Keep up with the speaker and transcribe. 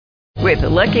With the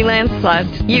Lucky Land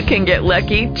Slots, you can get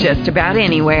lucky just about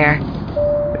anywhere.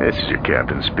 This is your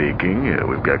captain speaking.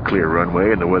 We've got clear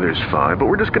runway and the weather's fine, but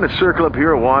we're just going to circle up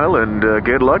here a while and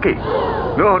get lucky.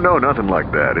 No, nothing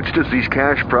like that. It's just these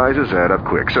cash prizes add up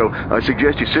quick. So I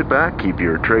suggest you sit back, keep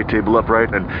your tray table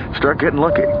upright, and start getting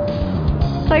lucky.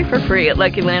 Play for free at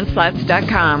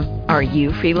LuckyLandSlots.com. Are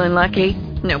you feeling lucky?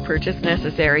 No purchase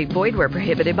necessary. Void where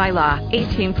prohibited by law.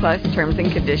 18 plus terms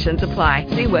and conditions apply.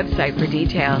 See website for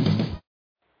details.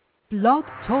 Blog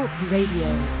Talk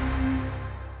Radio.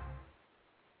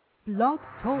 Blog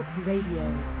Talk Radio.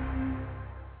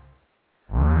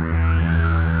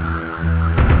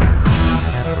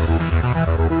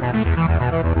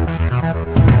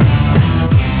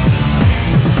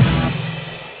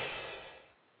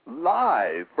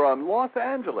 Live from Los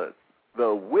Angeles,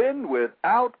 the Win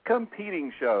Without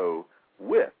Competing Show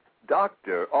with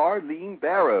Dr. Arlene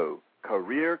Barrow,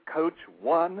 Career Coach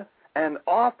 1 and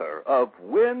author of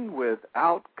Win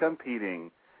Without Competing.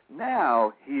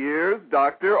 Now, here's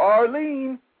Dr.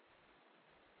 Arlene.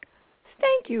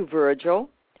 Thank you, Virgil.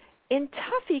 In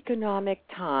tough economic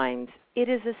times, it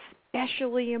is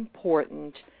especially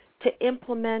important to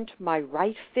implement my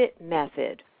Right Fit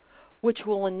method, which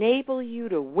will enable you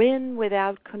to win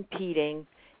without competing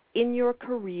in your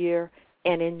career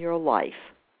and in your life.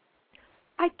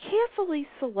 I carefully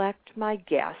select my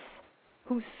guests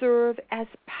who serve as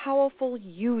powerful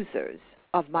users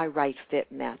of my Right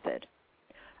Fit method.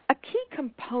 A key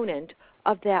component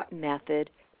of that method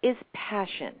is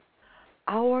passion,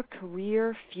 our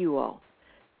career fuel,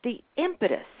 the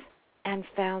impetus and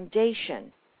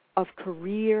foundation of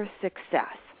career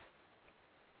success.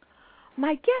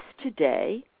 My guest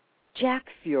today, Jack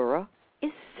Feuer,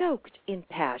 is soaked in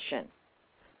passion,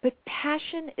 but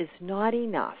passion is not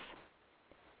enough.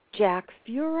 Jack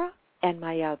Feuer and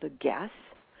my other guests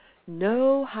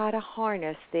know how to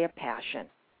harness their passion.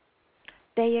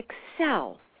 They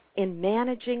excel in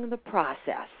managing the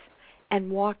process and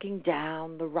walking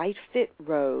down the right fit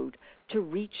road to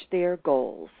reach their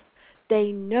goals.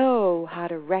 They know how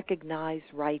to recognize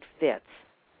right fits.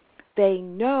 They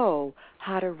know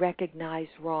how to recognize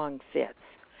wrong fits.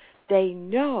 They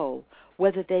know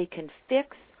whether they can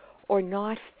fix or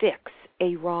not fix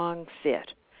a wrong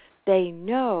fit. They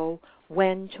know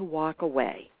when to walk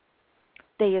away.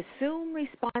 They assume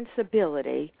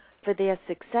responsibility for their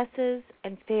successes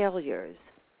and failures.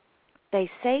 They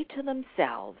say to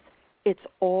themselves, "It's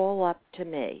all up to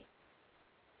me."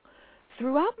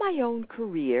 Throughout my own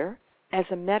career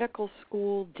as a medical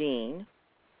school dean,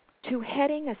 to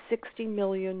heading a $60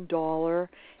 million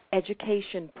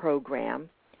education program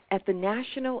at the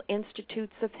National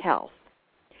Institutes of Health,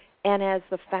 and as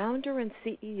the founder and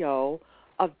CEO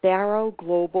of Barrow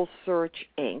Global Search,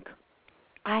 Inc.,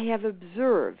 I have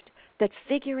observed that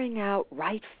figuring out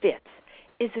right fits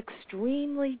is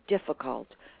extremely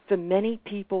difficult for many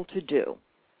people to do.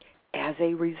 As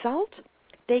a result,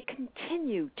 they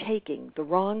continue taking the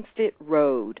wrong fit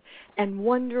road and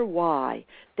wonder why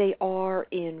they are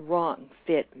in wrong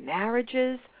fit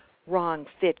marriages, wrong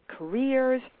fit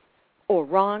careers, or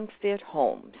wrong fit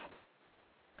homes.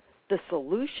 The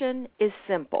solution is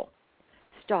simple.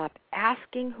 Stop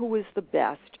asking who is the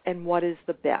best and what is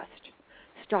the best.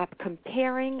 Stop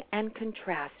comparing and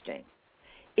contrasting.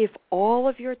 If all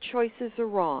of your choices are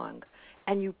wrong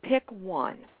and you pick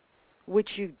one,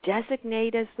 which you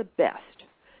designate as the best,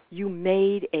 you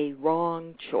made a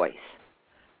wrong choice.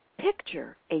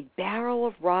 Picture a barrel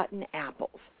of rotten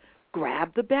apples.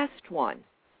 Grab the best one.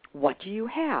 What do you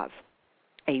have?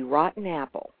 A rotten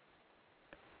apple.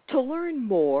 To learn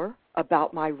more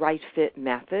about my Right Fit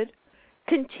method,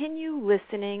 continue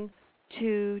listening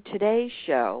to today's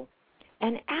show,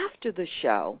 and after the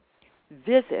show,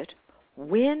 visit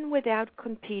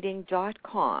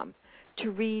winwithoutcompeting.com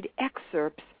to read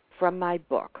excerpts from my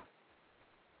book.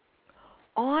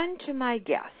 On to my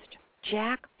guest,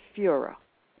 Jack Feuer,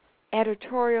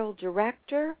 editorial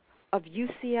director of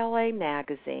UCLA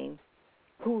Magazine,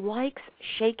 who likes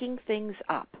shaking things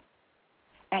up.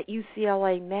 At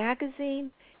UCLA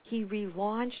Magazine, he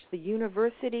relaunched the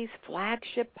university's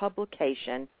flagship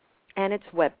publication and its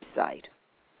website.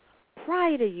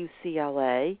 Prior to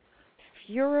UCLA,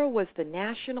 Feuer was the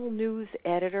national news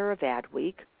editor of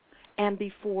Adweek, and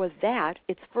before that,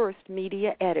 its first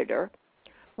media editor,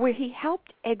 where he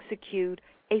helped execute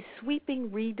a sweeping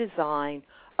redesign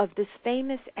of this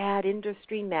famous ad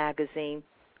industry magazine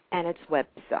and its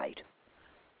website.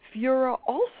 Feuer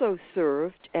also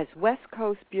served as West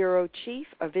Coast Bureau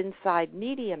Chief of Inside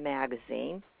Media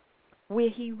magazine, where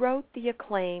he wrote the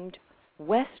acclaimed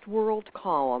Westworld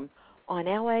column on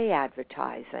LA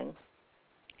advertising,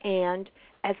 and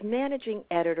as managing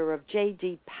editor of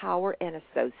J.D. Power and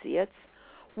Associates,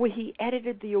 where he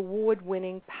edited the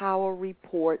award-winning Power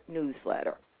Report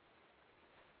newsletter.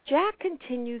 Jack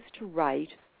continues to write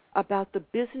about the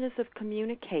business of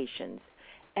communications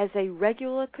as a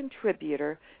regular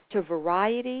contributor to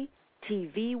Variety,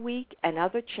 TV Week, and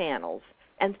other channels,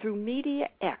 and through Media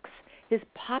X, his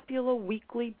popular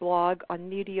weekly blog on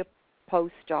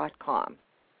MediaPost.com.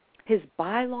 His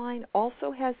byline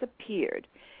also has appeared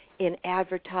in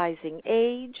Advertising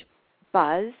Age,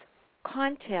 Buzz,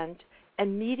 Content,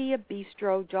 and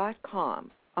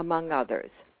MediaBistro.com, among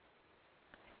others.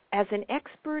 As an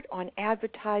expert on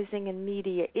advertising and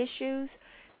media issues,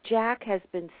 Jack has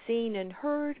been seen and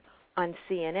heard on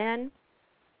CNN,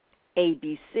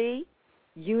 ABC,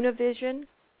 Univision,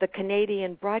 the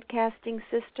Canadian Broadcasting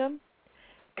System,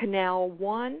 Canal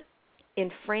 1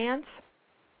 in France,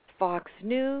 Fox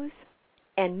News,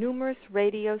 and numerous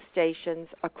radio stations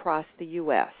across the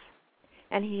U.S.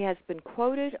 And he has been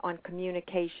quoted on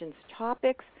communications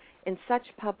topics in such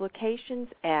publications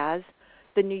as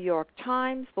the New York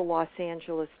Times, the Los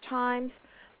Angeles Times,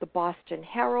 the Boston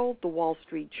Herald, the Wall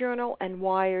Street Journal, and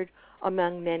Wired,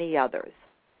 among many others.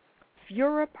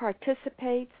 Feuer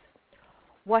participates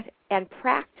and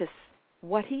practices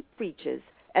what he preaches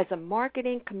as a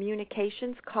marketing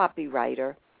communications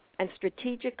copywriter and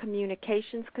strategic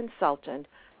communications consultant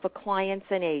for clients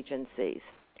and agencies.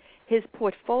 His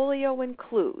portfolio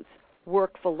includes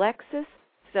work for Lexus,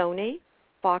 Sony,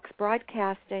 Fox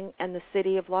Broadcasting, and the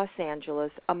City of Los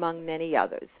Angeles, among many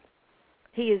others.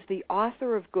 He is the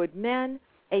author of Good Men,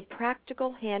 a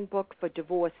practical handbook for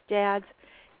divorced dads,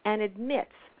 and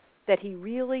admits that he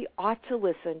really ought to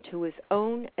listen to his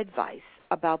own advice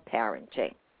about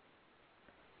parenting.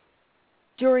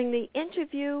 During the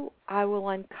interview, I will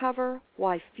uncover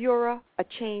why Feuer, a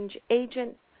change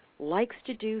agent, likes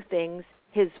to do things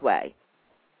his way.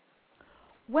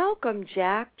 Welcome,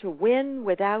 Jack, to Win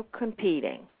Without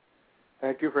Competing.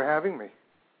 Thank you for having me.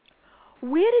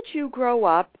 Where did you grow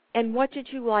up, and what did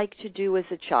you like to do as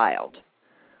a child?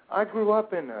 I grew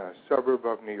up in a suburb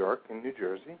of New York, in New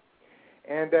Jersey,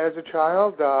 and as a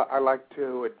child, I liked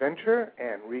to adventure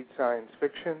and read science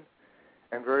fiction,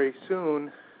 and very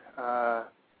soon,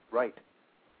 write.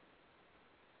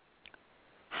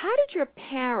 How did your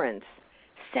parents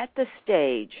set the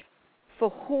stage for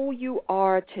who you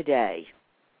are today?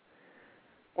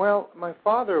 Well, my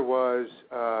father was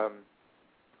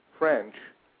French,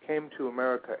 came to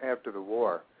America after the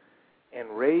war, and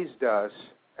raised us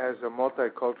as a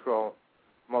multicultural,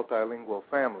 multilingual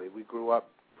family. We grew up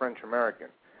French-American,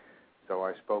 so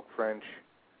I spoke French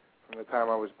from the time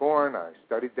I was born. I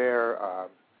studied there.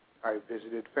 I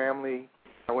visited family.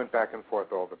 I went back and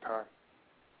forth all the time.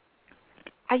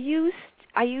 Are you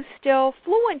still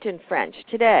fluent in French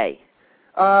today?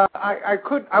 I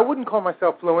wouldn't call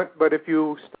myself fluent, but if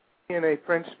you stay in a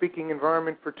French-speaking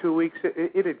environment for 2 weeks,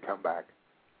 it'd come back.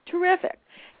 Terrific.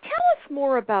 Tell us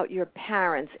more about your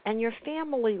parents and your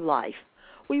family life.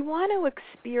 We want to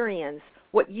experience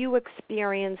what you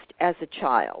experienced as a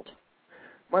child.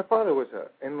 My father was an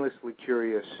endlessly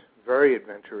curious, very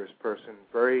adventurous person,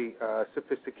 very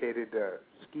sophisticated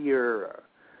skier,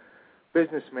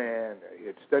 businessman. He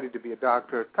had studied to be a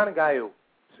doctor, kind of guy who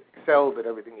excelled at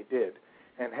everything he did,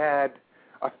 and had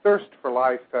a thirst for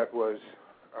life that was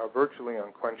virtually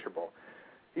unquenchable.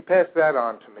 He passed that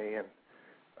on to me, and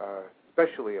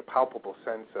especially a palpable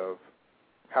sense of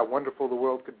how wonderful the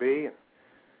world could be and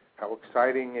how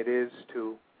exciting it is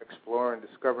to explore and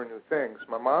discover new things.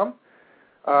 My mom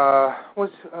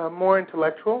was more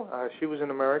intellectual. She was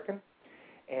an American,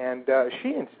 and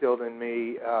she instilled in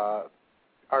me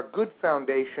a good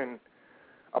foundation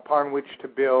upon which to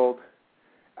build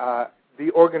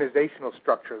the organizational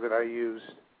structure that I use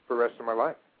for the rest of my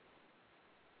life.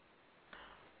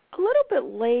 A little bit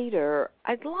later,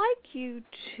 I'd like you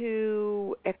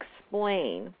to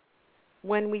explain,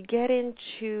 when we get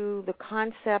into the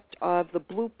concept of the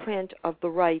blueprint of the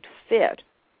right fit,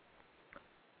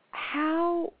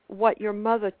 how what your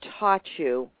mother taught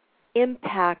you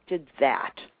impacted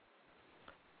that.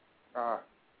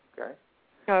 Okay.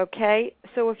 Okay,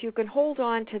 so if you can hold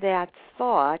on to that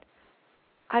thought,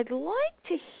 I'd like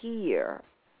to hear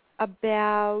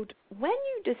about when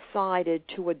you decided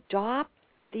to adopt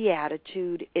the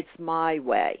attitude, it's my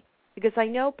way. Because I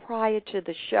know prior to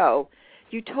the show,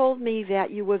 you told me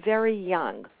that you were very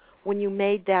young when you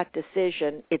made that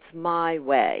decision, it's my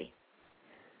way.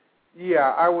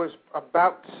 Yeah, I was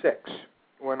about 6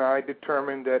 when I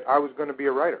determined that I was going to be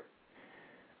a writer,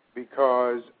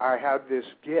 because I had this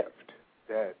gift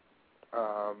that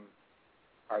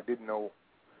I didn't know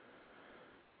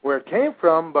where it came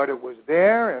from, but it was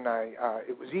there, and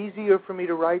it was easier for me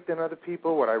to write than other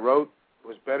people. What I wrote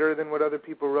was better than what other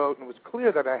people wrote, and it was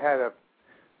clear that I had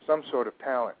some sort of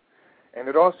talent. And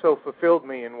it also fulfilled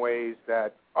me in ways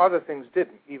that other things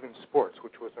didn't, even sports,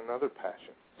 which was another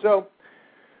passion. So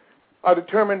I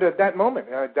determined at that moment,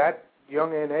 at that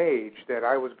young an age, that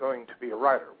I was going to be a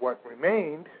writer. What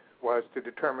remained was to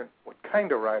determine what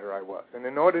kind of writer I was. And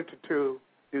in order to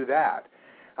do that,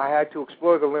 I had to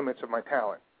explore the limits of my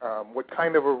talent. What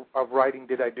kind of writing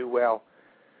did I do well?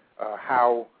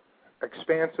 How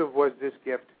expansive was this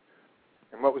gift?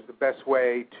 And what was the best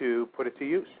way to put it to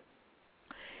use?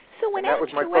 So in that was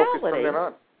my focus from then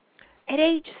on. At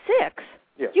age 6,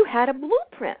 yes. you had a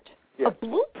blueprint. Yes. A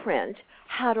blueprint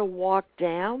how to walk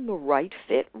down the right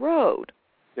fit road.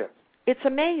 Yes. It's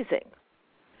amazing.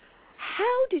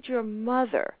 How did your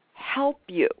mother help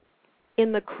you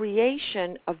in the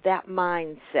creation of that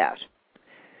mindset?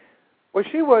 Well,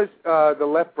 she was the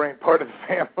left brain part of the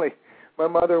family. My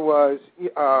mother was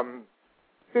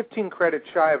 15 credits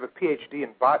shy of a PhD in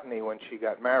botany when she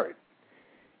got married.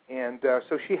 And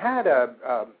so she had a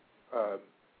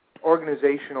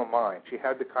organizational mind. She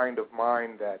had the kind of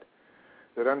mind that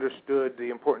understood the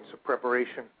importance of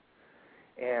preparation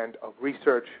and of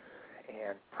research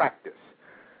and practice.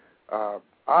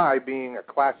 I, being a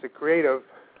classic creative,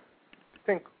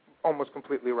 think almost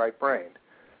completely right-brained,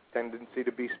 tendency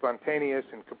to be spontaneous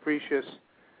and capricious,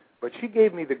 but she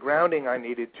gave me the grounding I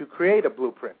needed to create a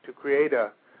blueprint, to create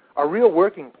a real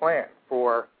working plan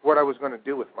for what I was going to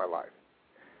do with my life.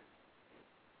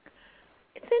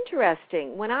 It's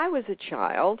interesting. When I was a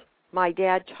child, my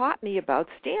dad taught me about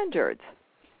standards.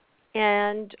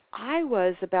 And I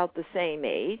was about the same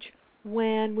age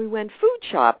when we went food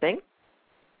shopping,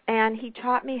 and he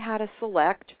taught me how to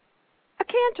select a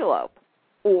cantaloupe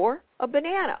or a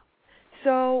banana.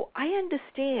 So I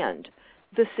understand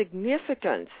the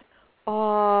significance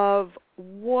of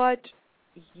what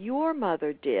your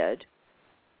mother did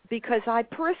because I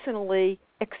personally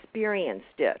experienced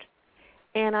it.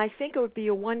 And I think it would be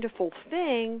a wonderful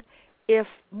thing if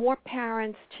more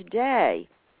parents today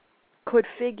could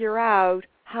figure out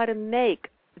how to make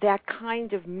that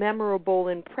kind of memorable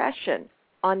impression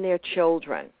on their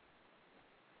children.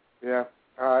 Yeah,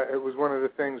 it was one of the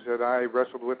things that I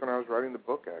wrestled with when I was writing the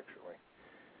book, actually.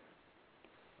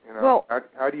 You know, well,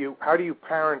 how do you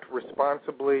parent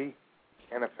responsibly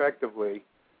and effectively,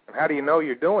 and how do you know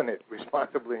you're doing it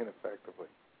responsibly and effectively?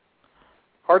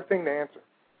 Hard thing to answer.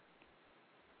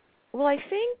 Well, I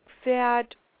think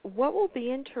that what will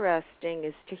be interesting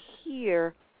is to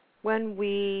hear when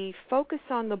we focus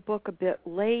on the book a bit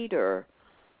later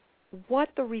what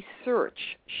the research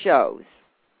shows,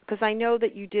 because I know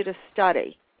that you did a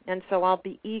study, and so I'll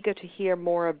be eager to hear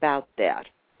more about that.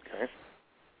 Okay.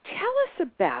 Tell us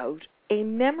about a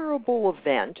memorable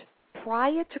event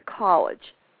prior to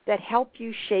college that helped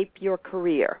you shape your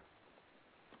career.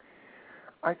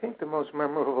 I think the most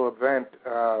memorable event,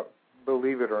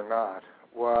 believe it or not,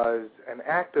 was an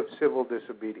act of civil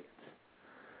disobedience.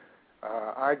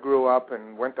 I grew up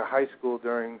and went to high school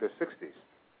during the 60s,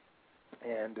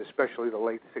 and especially the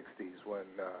late 60s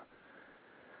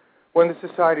when the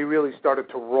society really started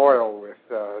to roil with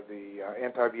the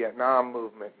anti-Vietnam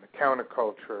movement and the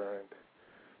counterculture and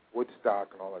Woodstock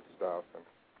and all that stuff. And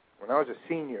when I was a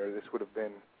senior, this would have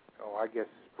been, I guess,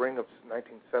 spring of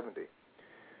 1970,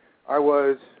 I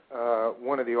was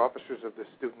one of the officers of the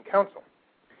student council.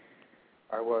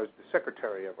 I was the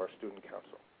secretary of our student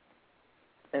council.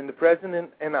 And the president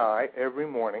and I, every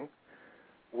morning,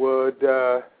 would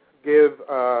give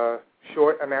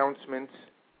short announcements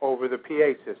over the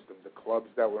PA system, the clubs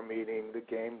that were meeting, the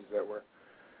games that were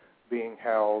being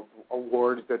held,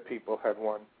 awards that people had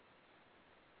won.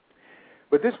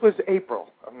 But this was April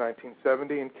of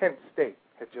 1970, and Kent State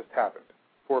had just happened.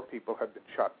 4 people had been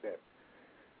shot dead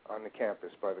on the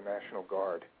campus by the National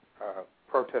Guard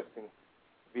protesting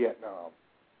Vietnam.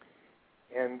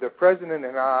 And the president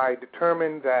and I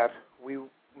determined that we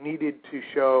needed to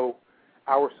show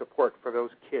our support for those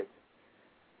kids.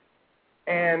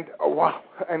 And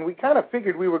we kind of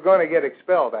figured we were going to get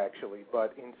expelled, actually.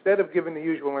 But instead of giving the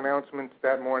usual announcements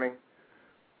that morning,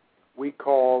 we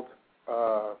called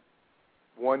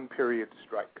one-period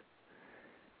strike.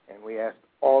 And we asked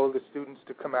all of the students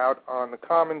to come out on the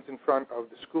commons in front of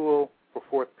the school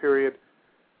for 4th period,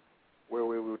 where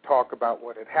we would talk about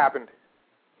what had happened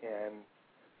and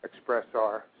express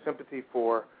our sympathy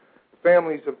for the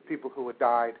families of the people who had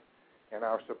died and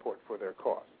our support for their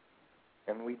cause.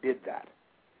 And we did that.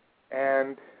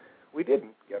 And we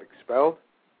didn't get expelled.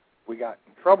 We got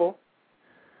in trouble,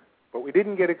 but we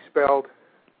didn't get expelled.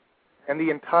 And the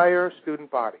entire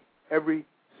student body, every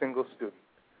single student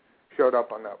showed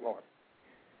up on that lawn.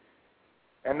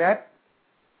 And that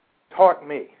taught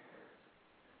me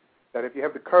that if you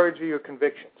have the courage of your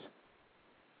convictions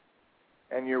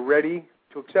and you're ready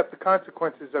to accept the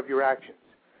consequences of your actions,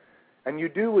 and you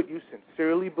do what you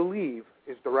sincerely believe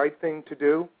is the right thing to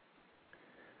do,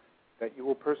 that you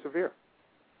will persevere.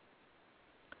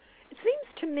 It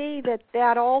seems to me that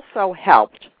that also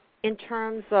helped in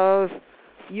terms of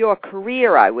your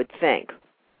career, I would think,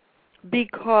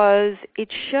 because it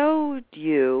showed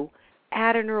you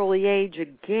at an early age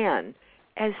again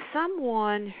as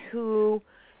someone who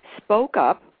spoke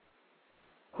up,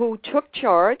 who took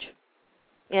charge,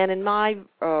 and in my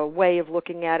way of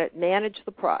looking at it, managed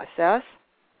the process,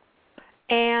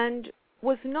 and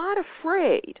was not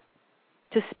afraid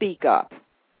to speak up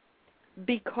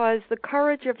because the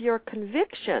courage of your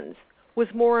convictions was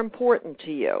more important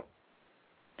to you.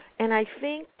 And I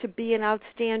think to be an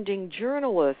outstanding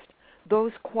journalist,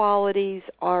 those qualities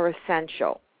are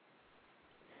essential.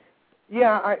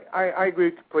 Yeah, I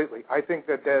agree completely. I think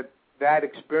that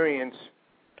experience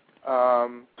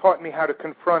taught me how to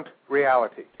confront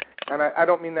reality, and I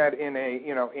don't mean that in a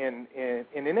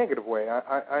in a negative way.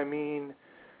 I mean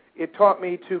it taught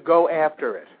me to go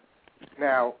after it.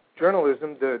 Now,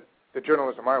 journalism, the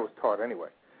journalism I was taught anyway,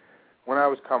 when I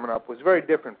was coming up, was very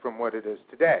different from what it is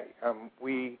today.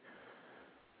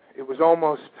 It was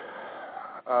almost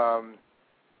a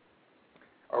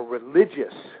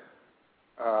religious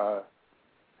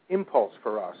impulse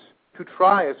for us to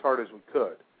try as hard as we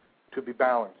could to be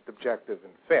balanced, objective,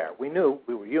 and fair. We knew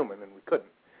we were human and we couldn't,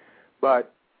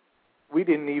 but we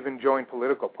didn't even join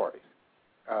political parties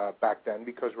back then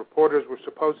because reporters were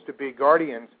supposed to be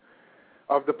guardians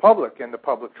of the public and the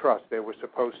public trust. They were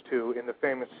supposed to, in the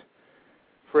famous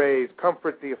phrase,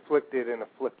 comfort the afflicted and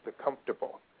afflict the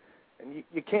comfortable. And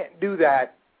you can't do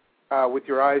that with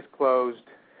your eyes closed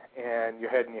and your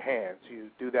head in your hands. You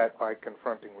do that by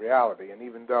confronting reality. And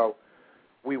even though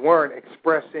we weren't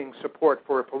expressing support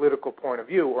for a political point of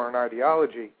view or an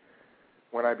ideology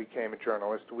when I became a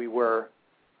journalist, we were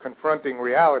confronting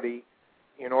reality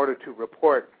in order to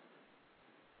report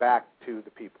back to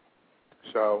the people.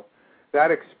 So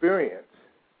that experience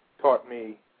taught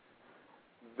me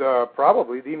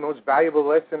probably the most valuable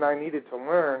lesson I needed to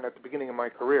learn at the beginning of my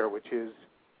career, which is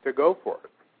to go for it.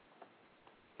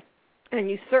 And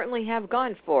you certainly have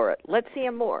gone for it. Let's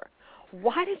hear more.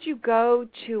 Why did you go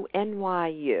to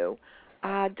NYU?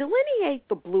 Delineate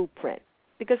the blueprint,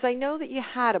 because I know that you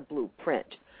had a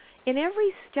blueprint. In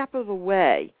every step of the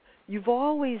way, you've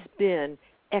always been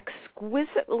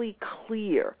exquisitely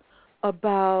clear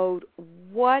about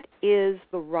what is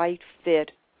the right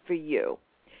fit for you.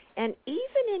 And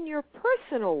even in your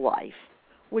personal life,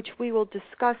 which we will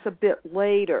discuss a bit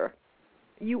later,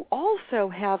 you also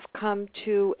have come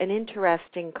to an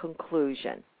interesting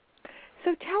conclusion.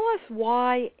 So tell us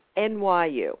why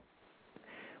NYU.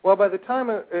 Well, by the time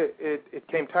it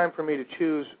came time for me to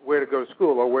choose where to go to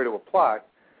school or where to apply,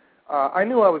 I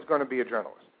knew I was going to be a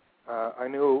journalist. I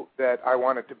knew that I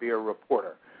wanted to be a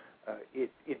reporter.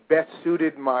 It best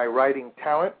suited my writing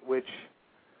talent, which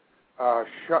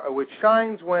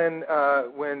shines when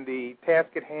the task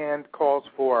at hand calls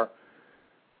for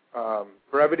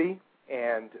brevity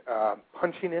and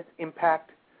punchiness,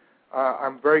 impact.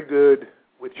 I'm very good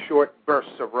with short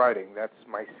bursts of writing. That's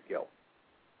my skill.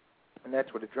 And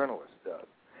that's what a journalist does.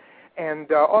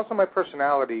 And also my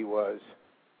personality was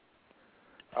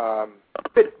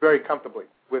fit very comfortably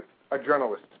with a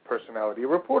journalist's personality. A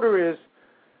reporter is,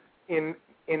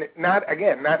 not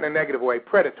in a negative way,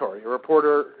 predatory. A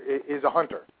reporter is a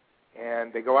hunter.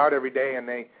 And they go out every day and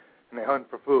they hunt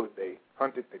for food. They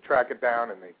hunt it, they track it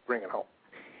down, and they bring it home.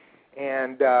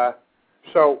 And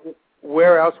so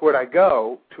where else would I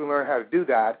go to learn how to do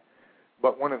that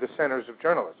but one of the centers of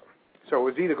journalism? So it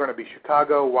was either going to be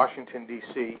Chicago, Washington,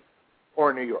 D.C.,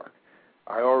 or New York.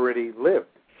 I already lived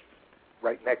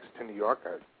right next to New York.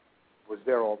 I was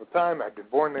there all the time. I'd been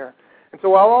born there. And so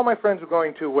while all my friends were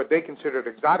going to what they considered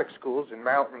exotic schools in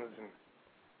mountains and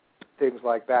things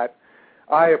like that,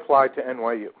 I applied to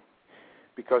NYU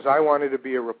because I wanted to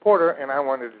be a reporter and I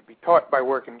wanted to be taught by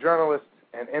working journalists,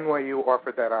 and NYU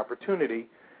offered that opportunity.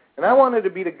 And I wanted to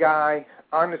be the guy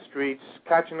on the streets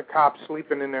catching the cops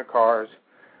sleeping in their cars,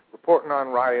 reporting on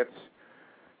riots,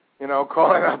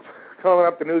 calling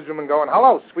up the newsroom and going,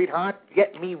 "Hello, sweetheart,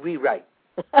 get me rewrite."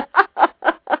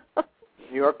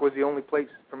 New York was the only place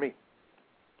for me.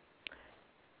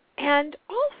 And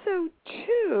also,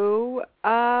 too,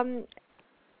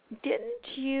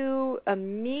 didn't you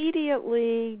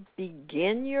immediately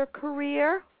begin your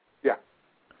career? Yeah.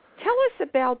 Tell us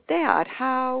about that,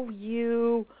 how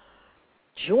you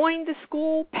joined the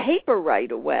school paper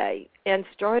right away and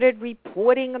started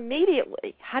reporting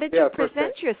immediately. How did you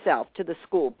present yourself to the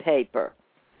school paper?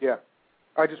 Yeah.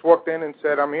 I just walked in and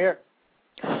said, I'm here.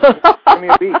 Give me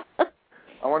a beat.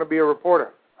 I want to be a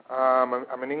reporter. I'm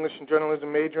an English and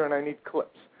journalism major, and I need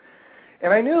clips.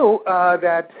 And I knew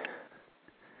that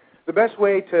the best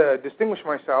way to distinguish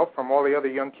myself from all the other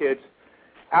young kids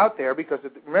out there, because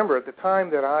remember, at the time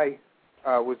that I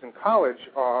was in college,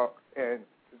 and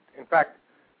in fact,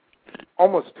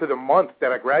 almost to the month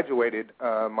that I graduated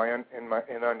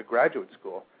in undergraduate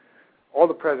school, all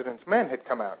the President's Men had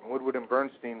come out, and Woodward and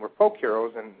Bernstein were folk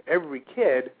heroes, and every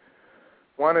kid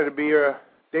wanted to be a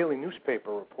daily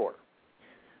newspaper reporter.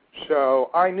 So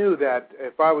I knew that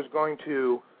if I was going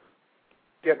to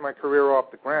get my career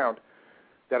off the ground,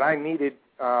 that I needed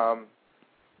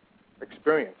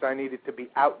experience. I needed to be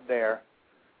out there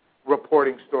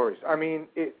reporting stories. I mean,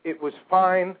 it was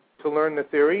fine to learn the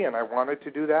theory, and I wanted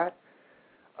to do that,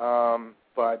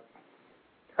 but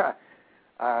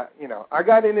I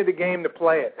got into the game to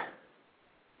play it,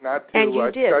 not to and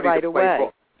you did study right to play away.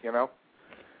 ball,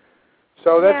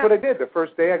 So that's what I did. The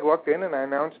first day I walked in and I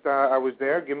announced I was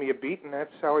there, give me a beat, and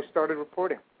that's how I started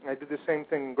reporting. I did the same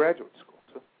thing in graduate school,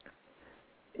 too.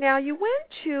 Now, you went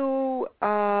to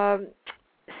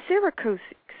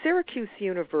Syracuse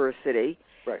University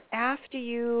after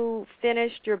you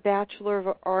finished your Bachelor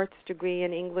of Arts degree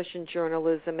in English and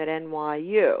Journalism at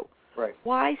NYU. Right.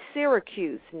 Why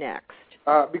Syracuse next?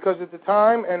 Because at the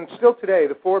time, and still today,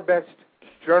 the four best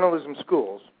journalism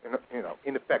schools,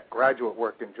 in effect, graduate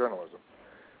work in journalism,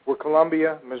 were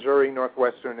Columbia, Missouri,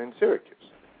 Northwestern, and Syracuse.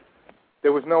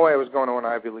 There was no way I was going to an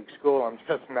Ivy League school. I'm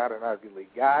just not an Ivy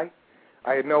League guy.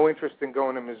 I had no interest in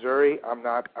going to Missouri. I'm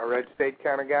not a red state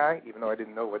kind of guy, even though I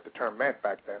didn't know what the term meant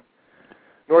back then.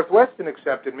 Northwestern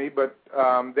accepted me, but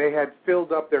they had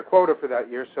filled up their quota for that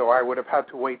year, so I would have had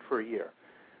to wait for a year.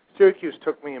 Syracuse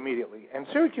took me immediately. And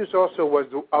Syracuse also was,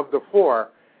 of the four,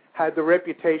 had the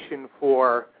reputation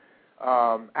for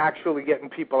actually getting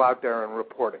people out there and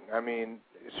reporting. I mean,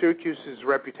 Syracuse's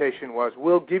reputation was,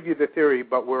 we'll give you the theory,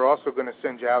 but we're also going to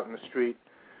send you out in the street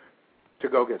to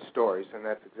go get stories, and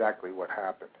that's exactly what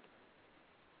happened.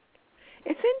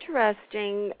 It's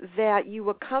interesting that you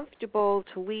were comfortable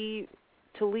to leave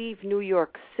New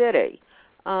York City.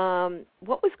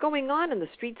 What was going on in the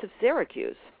streets of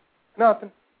Syracuse?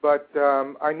 Nothing, but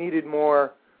I needed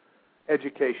more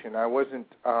education. I wasn't,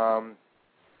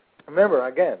 remember,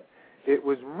 again, it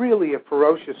was really a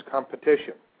ferocious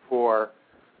competition for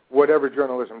whatever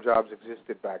journalism jobs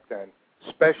existed back then,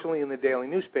 especially in the daily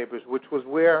newspapers, which was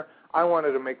where I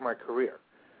wanted to make my career.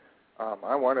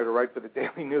 I wanted to write for the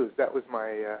Daily News. That was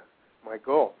my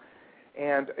goal.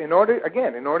 And in order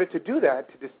to do that,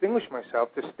 to distinguish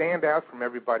myself, to stand out from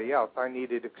everybody else, I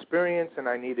needed experience and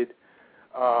I needed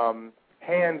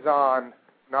hands-on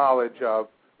knowledge of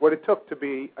what it took to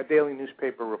be a daily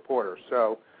newspaper reporter.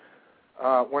 So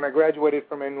when I graduated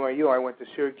from NYU, I went to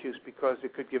Syracuse because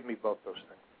it could give me both those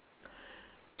things.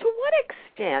 To what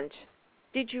extent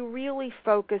did you really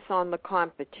focus on the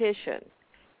competition?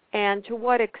 And to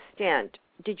what extent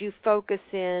did you focus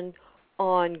in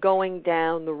on going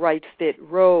down the right fit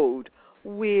road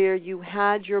where you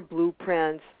had your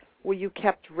blueprints, where you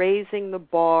kept raising the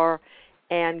bar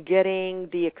and getting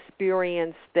the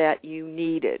experience that you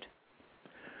needed?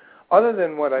 Other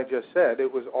than what I just said,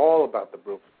 it was all about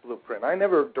the blueprint. I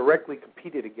never directly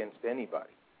competed against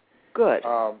anybody. Good.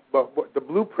 But what the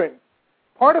blueprint,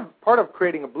 part of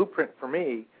creating a blueprint for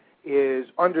me is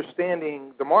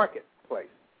understanding the marketplace,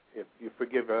 if you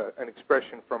forgive an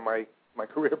expression from my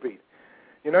career beat.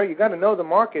 You got to know the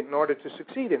market in order to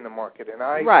succeed in the market. And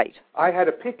I had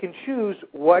to pick and choose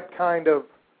what kind of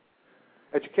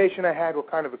education I had, what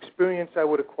kind of experience I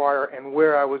would acquire, and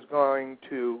where I was going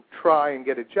to try and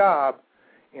get a job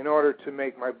in order to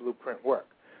make my blueprint work.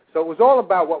 So it was all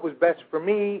about what was best for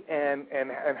me and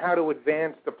how to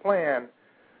advance the plan.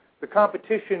 The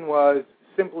competition was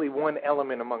simply one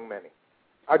element among many.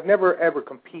 I've never, ever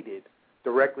competed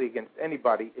directly against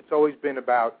anybody. It's always been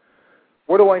about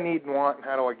what do I need and want and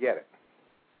how do I get it.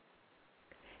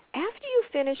 After you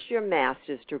finished your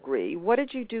master's degree, what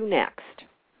did you do next?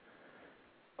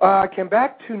 I came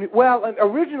back to,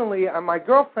 originally my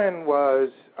girlfriend was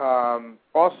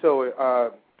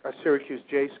also a Syracuse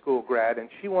J School grad, and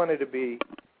she wanted to be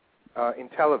in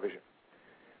television.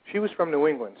 She was from New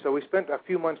England, so we spent a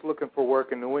few months looking for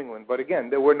work in New England. But again,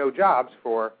 there were no jobs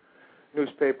for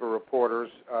newspaper reporters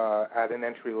at an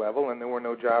entry level, and there were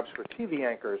no jobs for TV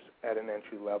anchors at an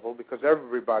entry level because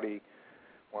everybody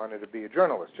wanted to be a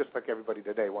journalist, just like everybody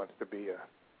today wants to be a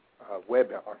web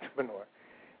entrepreneur.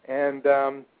 And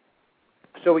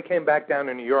So we came back down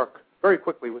to New York very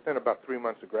quickly, within about 3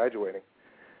 months of graduating.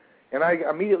 And I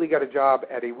immediately got a job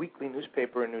at a weekly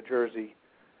newspaper in New Jersey,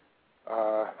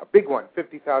 a big one,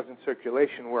 50,000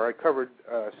 circulation, where I covered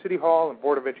City Hall and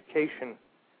Board of Education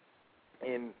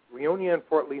in Reonia and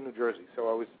Fort Lee, New Jersey. So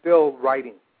I was still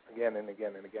writing again and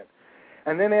again and again.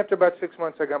 And then after about 6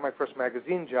 months, I got my first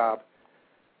magazine job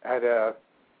at a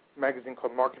magazine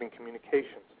called Marketing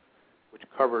Communications, which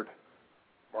covered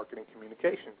marketing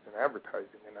communications and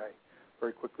advertising. And I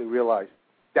very quickly realized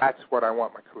that's what I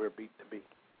want my career beat to be.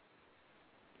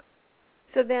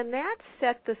 So then that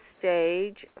set the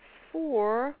stage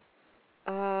for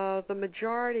the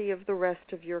majority of the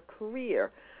rest of your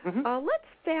career. Mm-hmm. Let's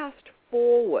fast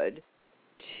forward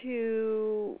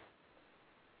to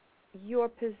your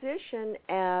position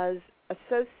as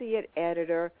associate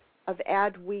editor of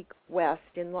Adweek West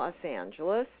in Los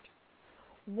Angeles.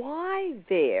 Why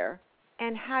there,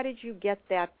 and how did you get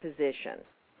that position?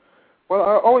 Well,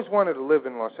 I always wanted to live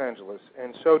in Los Angeles,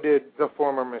 and so did the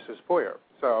former Mrs. Feuer.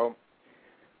 So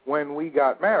when we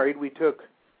got married, we took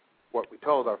what we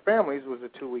told our families was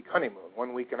a 2-week honeymoon,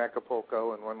 1 week in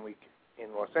Acapulco and 1 week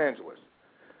in Los Angeles.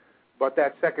 But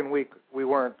that second week, we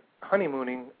weren't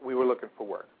honeymooning, we were looking for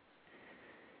work.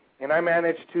 And I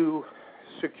managed to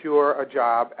secure a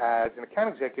job as an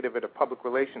account executive at a public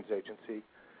relations agency,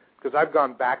 because I've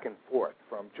gone back and forth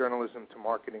from journalism to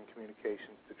marketing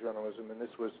communications to journalism, and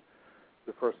this was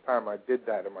the first time I did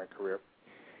that in my career.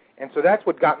 And so that's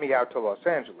what got me out to Los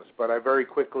Angeles, but I very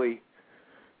quickly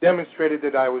demonstrated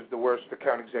that I was the worst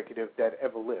account executive that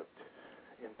ever lived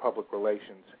in public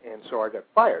relations, and so I got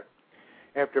fired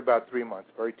after about 3 months,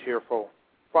 very tearful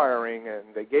firing, and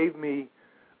they gave me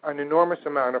an enormous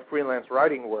amount of freelance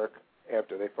writing work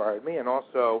after they fired me, and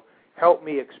also helped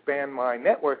me expand my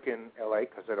network in L.A.,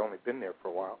 because I'd only been there for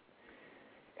a while.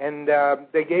 And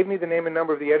they gave me the name and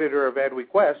number of the editor of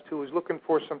Adweek West, who was looking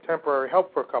for some temporary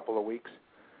help for a couple of weeks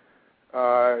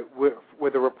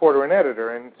with a reporter and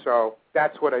editor, and so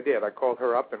that's what I did. I called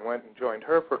her up and went and joined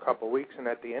her for a couple of weeks, and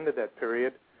at the end of that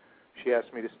period, she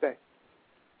asked me to stay.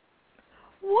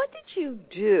 What did you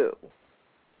do,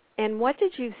 and what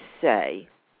did you say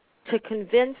to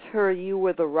convince her you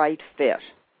were the right fit?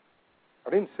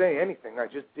 I didn't say anything. I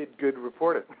just did good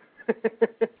reporting.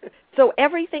 So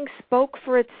everything spoke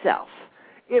for itself.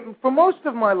 For most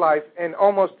of my life and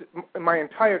almost my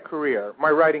entire career, my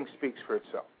writing speaks for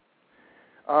itself.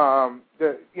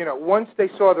 Once they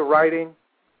saw the writing,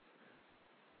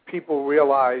 people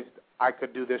realized I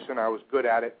could do this and I was good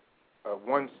at it.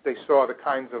 Once they saw the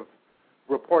kinds of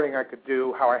reporting I could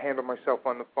do, how I handled myself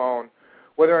on the phone,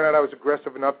 whether or not I was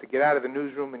aggressive enough to get out of the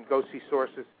newsroom and go see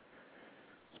sources,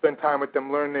 spend time with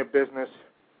them, learn their business,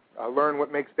 learn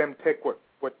what makes them tick, what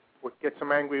gets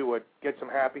them angry, what gets them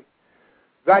happy,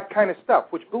 that kind of stuff,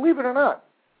 which, believe it or not,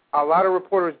 a lot of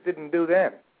reporters didn't do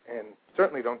then and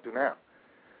certainly don't do now.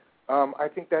 I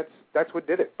think that's what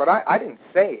did it. But I didn't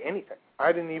say anything.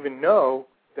 I didn't even know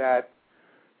that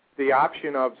the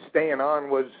option of staying on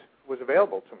was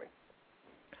available to me.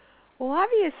 Well,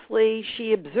 obviously,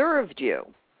 she observed you.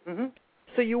 Mm-hmm.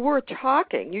 So you were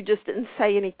talking. You just didn't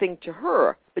say anything to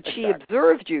her, but Exactly. She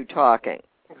observed you talking.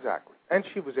 Exactly. And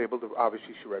she was able to,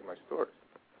 obviously, she read my stories.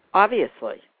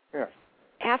 Obviously. Yeah.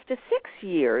 After 6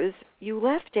 years, you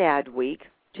left Adweek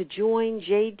to join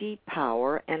J.D.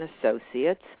 Power and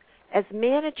Associates as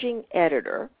managing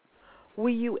editor,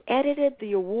 where you edited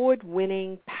the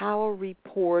award-winning Power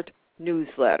Report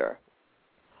newsletter.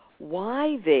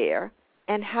 Why there,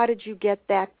 and how did you get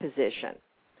that position?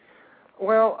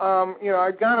 Well,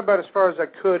 I'd gone about as far as I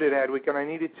could at Adweek, and I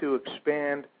needed to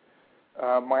expand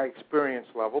my experience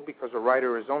level, because a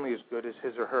writer is only as good as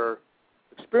his or her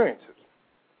experiences.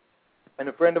 And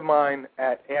a friend of mine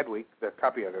at Adweek, the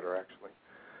copy editor actually,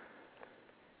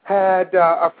 had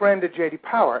a friend at J.D.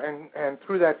 Power, and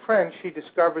through that friend, she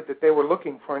discovered that they were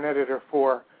looking for an editor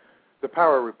for the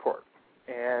Power Report.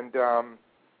 And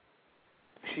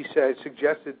she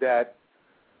suggested that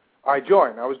I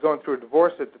join. I was going through a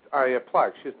divorce I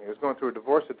was going through a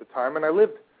divorce at the time, and I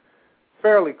lived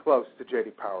fairly close to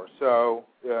J.D. Power. So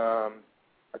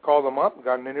I called them up,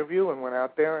 got an interview, and went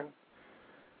out there and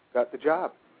got the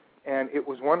job. And it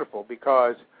was wonderful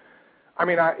because,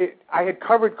 I had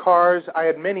covered cars. I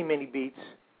had many, many beats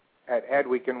at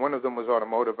Adweek, and one of them was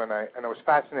automotive, and I was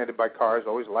fascinated by cars,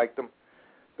 always liked them.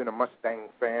 Been a Mustang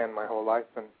fan my whole life,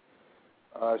 and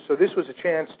so this was a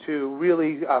chance to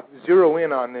really zero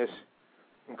in on this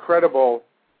incredible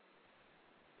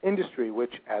industry,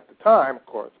 which at the time, of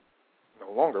course,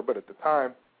 no longer, but at the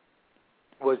time,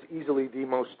 was easily the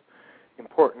most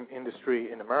important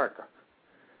industry in America.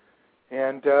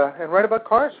 And write about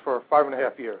cars for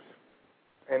 5.5 years.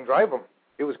 and drive them.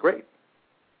 It was great.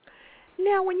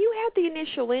 Now, when you had the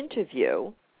initial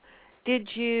interview, did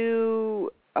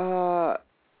you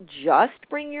just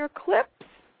bring your clips?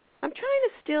 I'm trying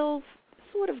to still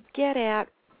sort of get at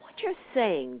what you're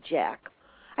saying, Jack.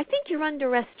 I think you're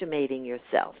underestimating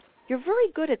yourself. You're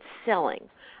very good at selling.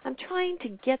 I'm trying to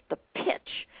get the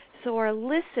pitch so our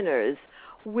listeners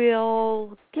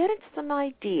will get at some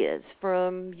ideas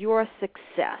from your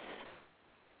success.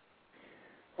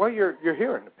 Well, you're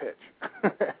hearing the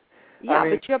pitch. Yeah,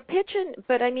 but you're pitching.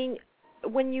 But I mean,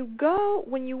 when you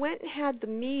went and had the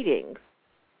meeting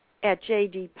at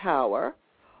J.D. Power,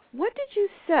 what did you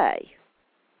say?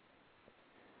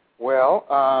 Well,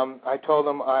 I told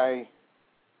them I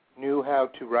knew how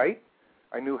to write,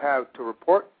 I knew how to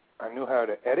report, I knew how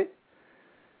to edit.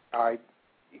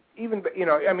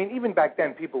 Even back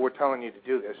then, people were telling you to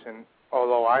do this, and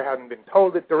although I hadn't been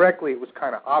told it directly, it was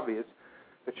kind of obvious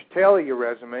that you tailor your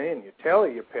resume and you tailor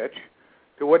your pitch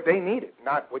to what they needed,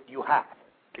 not what you have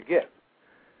to give.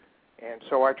 And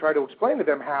so I tried to explain to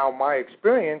them how my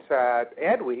experience at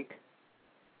Adweek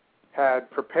had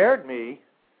prepared me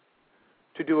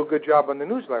to do a good job on the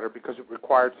newsletter, because it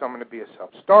required someone to be a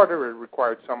self-starter, it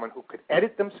required someone who could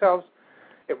edit themselves,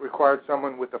 it required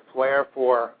someone with a flair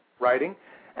for writing,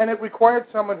 and it required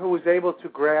someone who was able to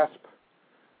grasp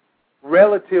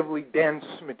relatively dense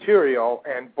material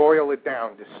and boil it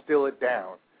down, distill it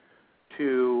down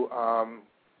to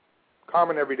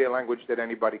common everyday language that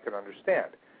anybody could understand.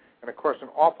 And, of course, an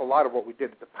awful lot of what we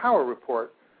did at the Power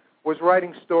Report was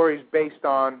writing stories based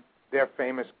on their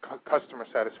famous customer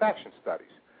satisfaction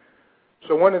studies.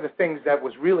 So one of the things that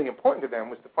was really important to them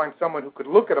was to find someone who could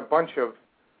look at a bunch of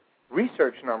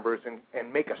research numbers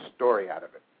and make a story out of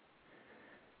it.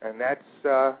 And that's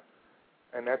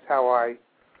how I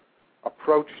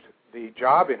approached the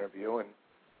job interview,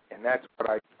 and that's what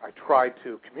I tried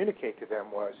to communicate to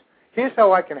them was, here's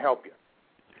how I can help you.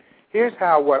 Here's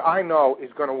how what I know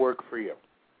is going to work for you.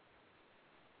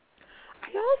 I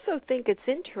also think it's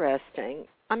interesting,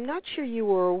 I'm not sure you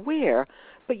were aware,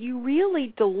 but you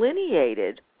really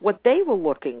delineated what they were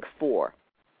looking for.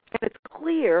 And it's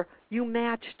clear you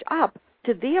matched up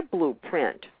to their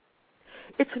blueprint.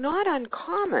 It's not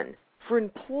uncommon for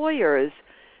employers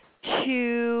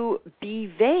to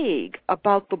be vague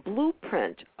about the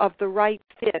blueprint of the right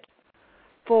fit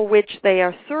for which they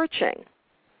are searching.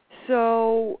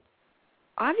 So,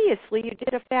 obviously, you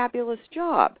did a fabulous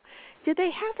job. Did they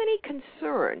have any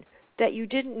concern that you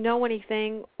didn't know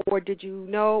anything, or did you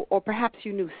know, or perhaps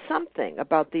you knew something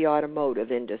about the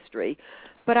automotive industry,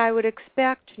 but I would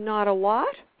expect not a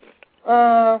lot?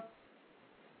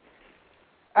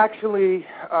 Actually,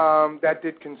 that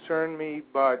did concern me,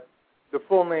 but the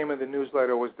full name of the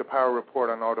newsletter was The Power Report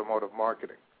on Automotive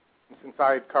Marketing. And since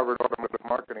I had covered automotive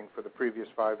marketing for the previous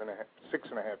 6.5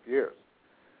 years,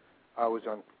 I was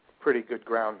on pretty good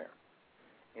ground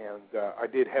there. And I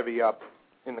did heavy up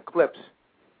in the clips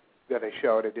that I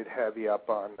showed. I did heavy up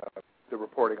on the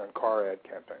reporting on car ad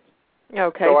campaigns.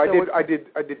 Okay. So I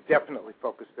did definitely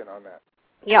focus in on that.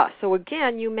 Yeah. So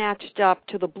again, you matched up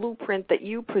to the blueprint that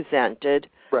you presented.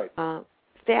 Right.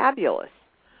 Fabulous.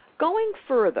 Going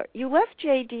further, you left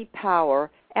J.D. Power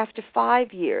after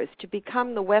 5 years to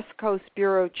become the West Coast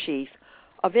Bureau Chief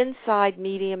of Inside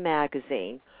Media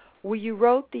Magazine, where you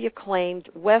wrote the acclaimed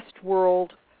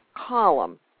Westworld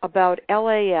column about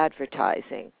L.A.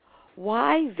 advertising.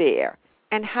 Why there,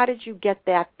 and how did you get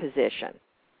that position?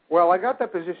 Well, I got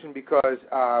that position because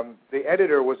the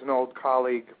editor was an old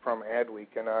colleague from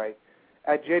Adweek, and I,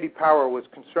 at J.D. Power, was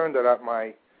concerned that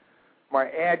my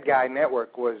ad guy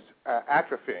network was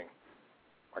atrophying.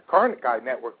 My current guy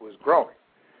network was growing,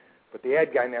 but the ad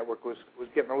guy network was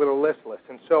getting a little listless.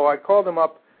 And so I called him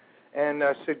up and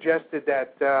suggested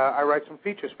that I write some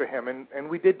features for him, and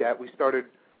we did that. We started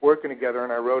working together,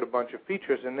 and I wrote a bunch of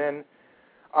features. And then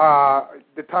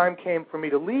the time came for me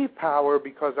to leave Power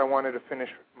because I wanted to finish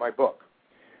my book.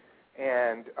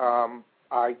 And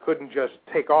I couldn't just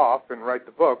take off and write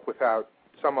the book without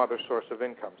some other source of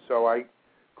income. So I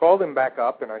called him back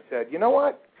up, and I said, you know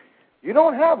what? You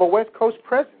don't have a West Coast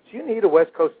presence. You need a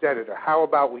West Coast editor. How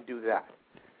about we do that?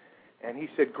 And he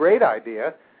said, great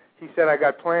idea. He said, I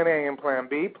got Plan A and Plan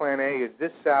B. Plan A is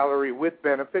this salary with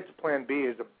benefits. Plan B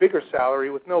is a bigger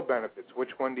salary with no benefits. Which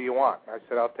one do you want? I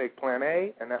said, I'll take Plan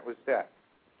A, and that was that.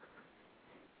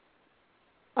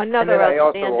 Another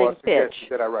outstanding pitch.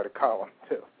 That I write a column,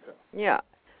 too. So. Yeah.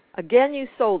 Again, you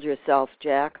sold yourself,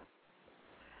 Jack.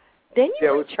 Then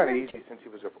you it was kind of easy since he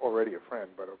was already a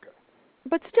friend, but okay.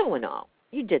 But still in all,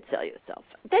 you did sell yourself.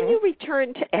 Then you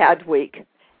returned to Adweek,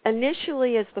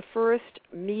 initially as the first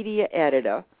media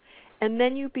editor, and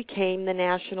then you became the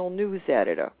national news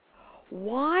editor.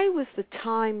 Why was the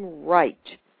time right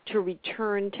to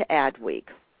return to Adweek?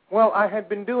 Well, I had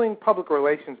been doing public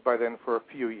relations by then for a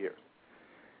few years,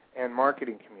 and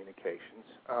marketing communications.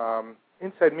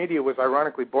 Inside Media was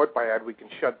ironically bought by Adweek and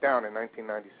shut down in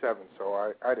 1997, so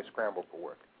I had to scramble for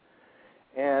work.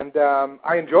 And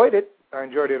I enjoyed it. I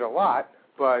enjoyed it a lot,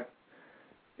 but,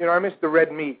 I missed the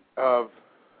red meat of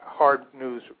hard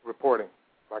news reporting.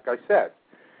 Like I said,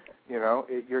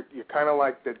 you're kind of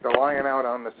like the lion out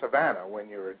on the savannah when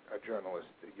you're a journalist.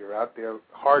 You're out there,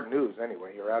 hard news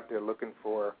anyway, you're out there looking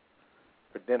for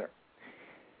dinner.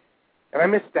 And I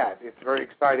miss that. It's very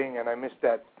exciting, and I miss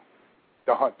the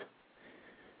hunt.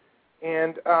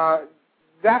 And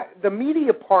the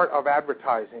media part of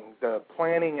advertising, the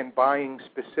planning and buying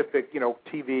specific,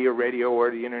 TV or radio or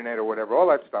the internet or whatever, all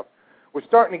that stuff, was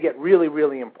starting to get really,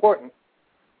 really important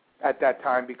at that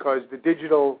time because the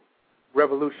digital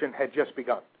revolution had just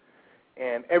begun.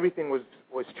 And everything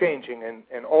was changing,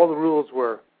 and all the rules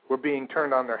were being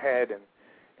turned on their head,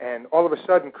 and all of a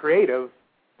sudden creative,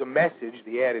 the message,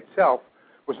 the ad itself,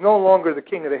 was no longer the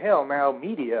king of the hill. Now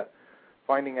media,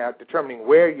 finding out, determining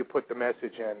where you put the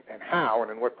message and how and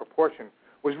in what proportion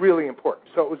was really important.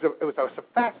 So it was a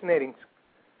fascinating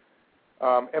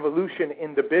evolution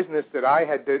in the business that I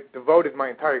had devoted my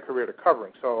entire career to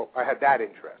covering. So I had that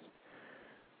interest.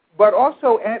 But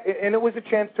also, and it was a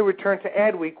chance to return to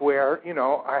Adweek where,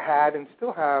 I had and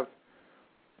still have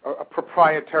a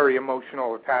proprietary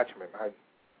emotional attachment.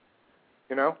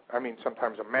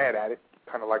 Sometimes I'm mad at it,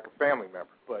 kind of like a family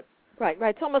member, but Right.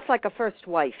 It's almost like a first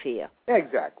wife here.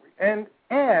 Exactly. And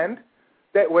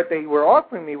that what they were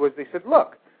offering me was they said,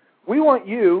 look, we want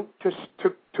you to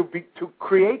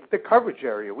create the coverage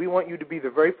area. We want you to be the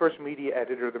very first media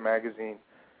editor the magazine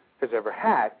has ever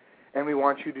had, and we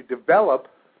want you to develop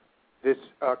this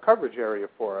coverage area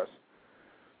for us.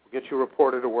 We'll get you a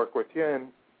reporter to work with you, and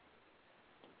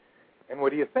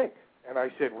what do you think? And I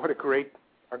said, what a great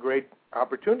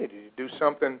opportunity to do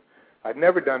something I'd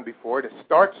never done before, to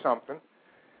start something.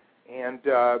 And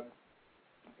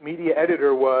media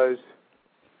editor was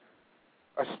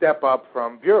a step up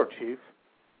from bureau chief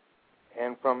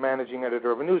and from managing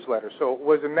editor of a newsletter. So it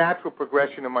was a natural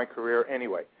progression in my career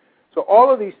anyway. So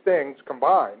all of these things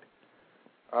combined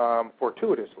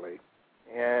fortuitously,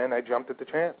 and I jumped at the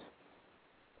chance.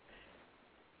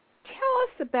 Tell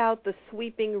us about the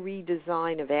sweeping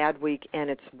redesign of Adweek and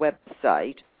its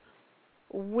website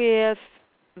with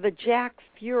the Jack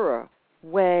Feuer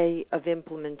way of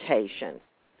implementation,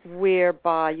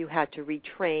 whereby you had to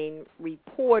retrain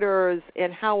reporters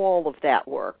and how all of that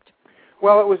worked.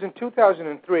 Well, it was in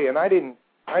 2003, and I didn't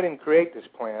create this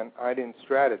plan. I didn't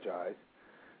strategize.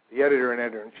 The editor and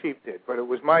editor-in-chief did, but it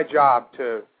was my job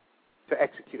to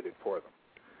execute it for them.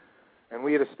 And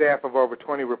we had a staff of over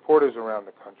 20 reporters around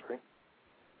the country.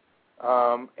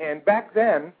 And back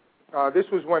then, this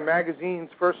was when magazines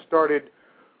first started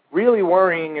really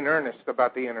worrying in earnest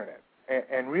about the Internet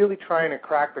and really trying to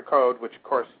crack the code, which, of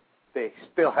course, they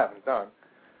still haven't done,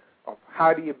 of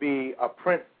how do you be a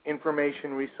print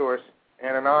information resource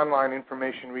and an online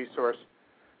information resource?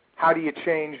 How do you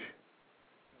change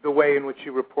the way in which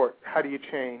you report? How do you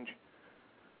change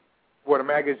what a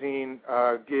magazine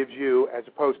gives you as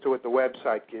opposed to what the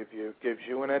website gives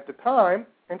you? And at the time,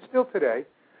 and still today,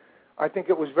 I think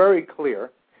it was very clear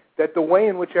that the way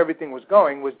in which everything was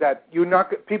going was that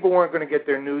people weren't going to get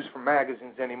their news from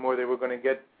magazines anymore. They were going to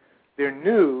get their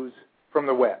news from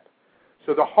the web.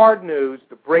 So the hard news,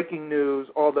 the breaking news,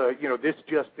 all the, this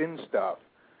just in stuff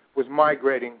was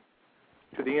migrating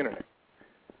to the Internet.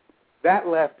 That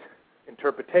left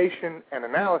interpretation and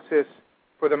analysis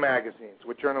for the magazines,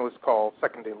 what journalists call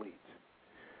secondary leads.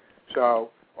 So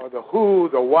the who,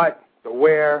 the what, the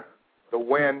where, the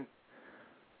when,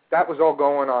 that was all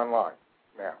going online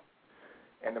now.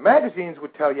 And the magazines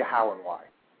would tell you how and why.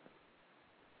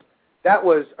 That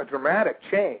was a dramatic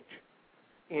change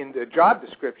in the job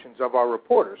descriptions of our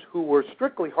reporters, who were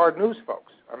strictly hard news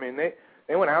folks. I mean,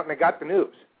 they went out and they got the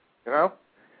news, Now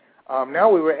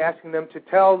we were asking them to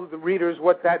tell the readers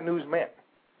what that news meant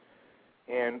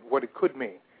and what it could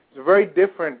mean. It's a very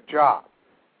different job.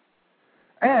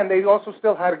 And they also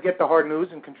still had to get the hard news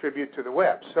and contribute to the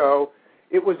web. So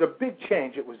it was a big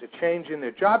change. It was a change in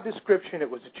their job description. It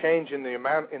was a change in the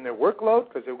amount in their workload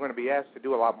because they were going to be asked to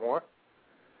do a lot more.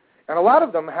 And a lot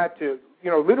of them had to,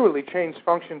 literally change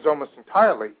functions almost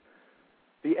entirely.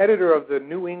 The editor of the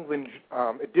New England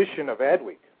edition of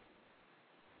Adweek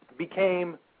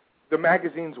became the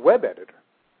magazine's web editor.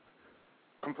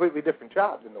 Completely different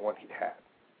job than the one he'd had.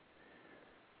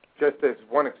 Just as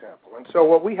one example. And so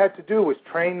what we had to do was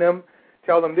train them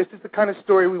tell them this is the kind of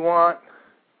story we want.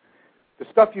 The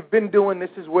stuff you've been doing,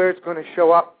 this is where it's going to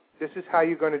show up. This is how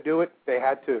you're going to do it. They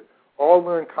had to all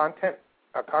learn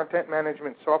a content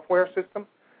management software system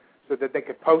so that they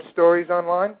could post stories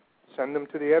online, send them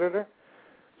to the editor.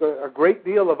 So a great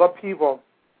deal of upheaval.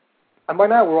 And by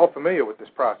now we're all familiar with this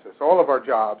process. All of our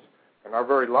jobs and our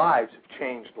very lives have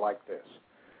changed like this.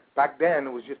 Back then,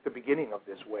 it was just the beginning of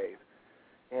this wave.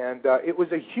 And it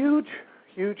was a huge,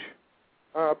 huge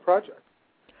project.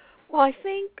 Well, I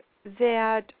think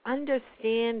that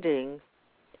understanding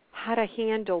how to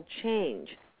handle change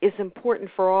is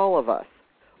important for all of us,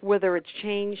 whether it's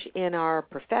change in our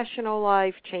professional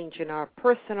life, change in our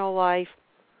personal life.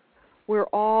 We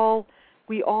all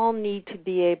need to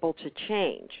be able to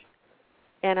change.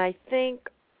 And I think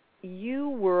you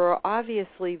were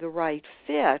obviously the right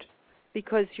fit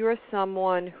because you're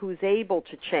someone who's able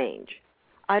to change.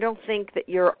 I don't think that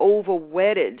you're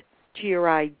over-wedded to your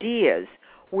ideas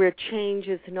where change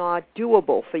is not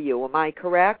doable for you. Am I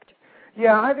correct?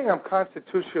 Yeah, I think I'm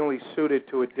constitutionally suited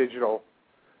to a digital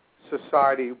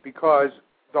society because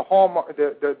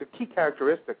the key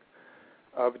characteristic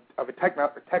of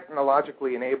a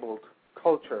technologically enabled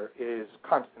culture is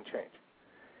constant change.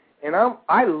 And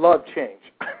I love change.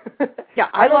 Yeah,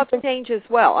 I love change as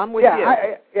well. I'm with you.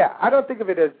 I don't think of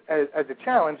it as a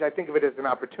challenge. I think of it as an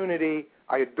opportunity.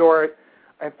 I adore it.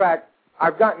 In fact,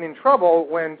 I've gotten in trouble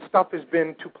when stuff has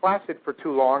been too placid for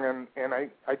too long, and I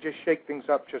just shake things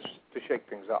up just to shake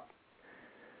things up.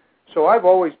 So I've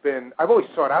always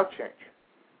sought out change.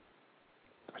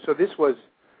 So this was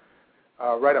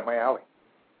right up my alley.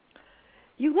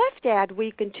 You left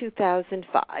Adweek in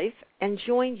 2005 and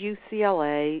joined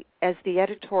UCLA as the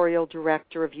editorial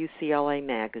director of UCLA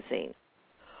Magazine.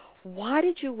 Why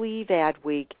did you leave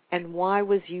Adweek, and why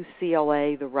was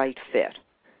UCLA the right fit?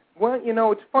 Well,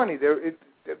 it's funny.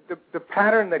 The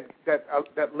pattern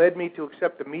that led me to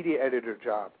accept the media editor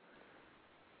job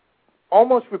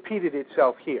almost repeated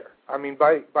itself here. I mean,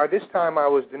 by this time I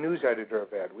was the news editor of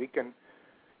Adweek, and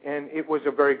it was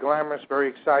a very glamorous, very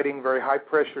exciting, very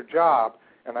high-pressure job,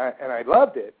 and I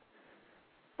loved it.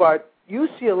 But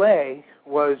UCLA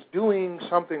was doing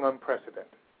something unprecedented.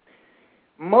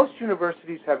 Most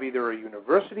universities have either a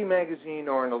university magazine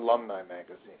or an alumni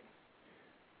magazine.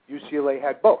 UCLA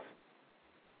had both,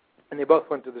 and they both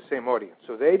went to the same audience.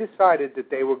 So they decided that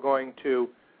they were going to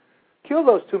kill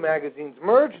those two magazines,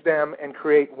 merge them, and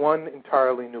create one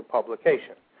entirely new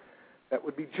publication that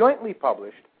would be jointly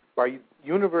published by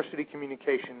University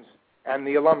Communications and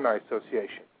the Alumni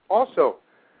Association. Also,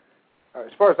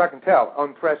 as far as I can tell,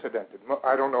 unprecedented.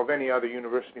 I don't know of any other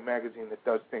university magazine that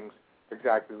does things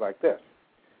exactly like this.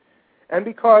 And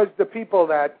because the people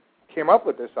that came up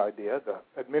with this idea, the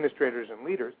administrators and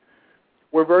leaders,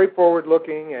 were very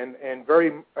forward-looking and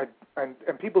very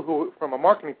and people who, from a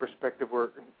marketing perspective,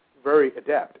 were very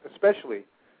adept, especially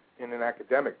in an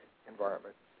academic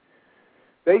environment.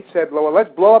 They said, well,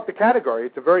 let's blow up the category.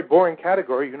 It's a very boring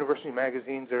category. University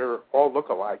magazines all look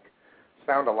alike,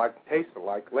 sound alike, taste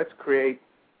alike. Let's create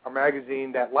a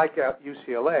magazine that, like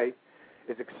UCLA,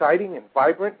 is exciting and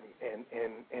vibrant and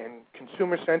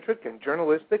consumer-centric and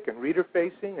journalistic and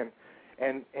reader-facing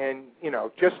and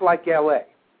just like LA.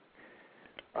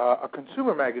 A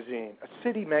consumer magazine, a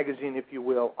city magazine, if you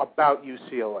will, about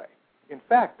UCLA. In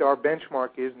fact, our benchmark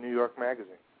is New York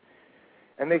Magazine.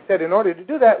 And they said in order to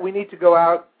do that, we need to go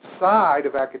outside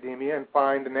of academia and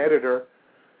find an editor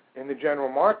in the general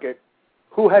market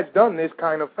who has done this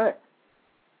kind of thing,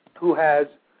 who has,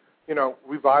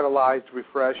 revitalized,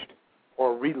 refreshed,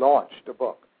 or relaunched a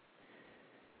book,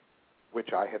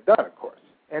 which I had done, of course.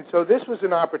 And so this was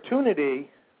an opportunity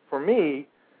for me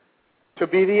to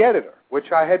be the editor,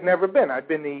 which I had never been. I'd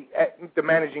been the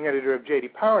managing editor of J.D.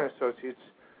 Power & Associates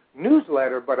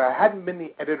newsletter, but I hadn't been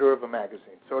the editor of a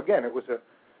magazine. So again, it was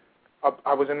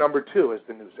I was a number two as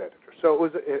the news editor. So it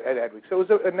was at Adweek. So it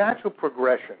was a natural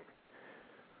progression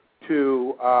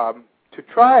to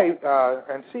try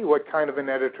and see what kind of an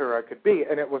editor I could be,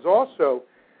 and it was also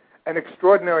an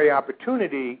extraordinary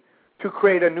opportunity to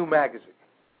create a new magazine,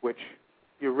 which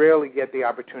you rarely get the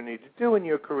opportunity to do in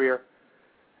your career.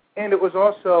 And it was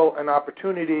also an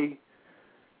opportunity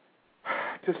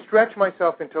to stretch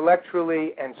myself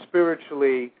intellectually and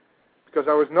spiritually because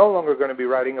I was no longer going to be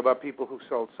writing about people who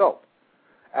sold soap.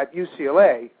 At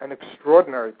UCLA, an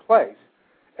extraordinary place,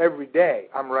 every day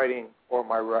I'm writing, or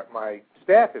my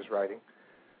staff is writing,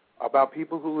 about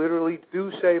people who literally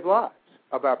do save lives,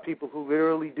 about people who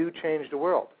literally do change the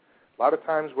world. A lot of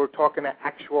times we're talking to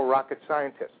actual rocket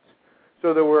scientists.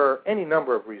 So there were any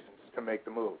number of reasons to make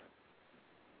the move.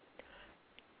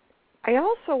 I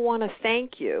also want to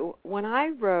thank you. When I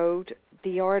wrote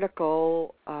the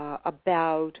article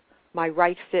about my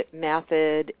right fit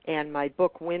method and my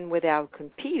book Win Without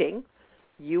Competing,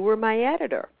 you were my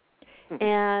editor.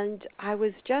 And I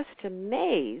was just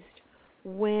amazed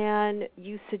when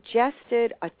you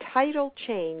suggested a title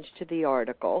change to the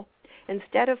article.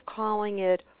 Instead of calling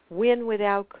it Win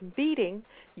Without Competing,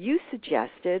 you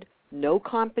suggested No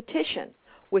Competition,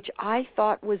 which I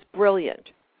thought was brilliant.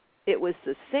 It was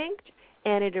succinct,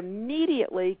 and it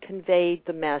immediately conveyed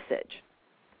the message.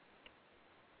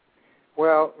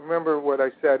 Well, remember what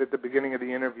I said at the beginning of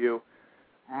the interview.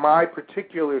 My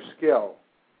particular skill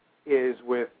is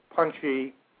with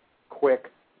punchy,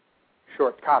 quick,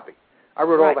 short copy. I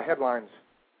wrote all the headlines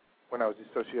when I was the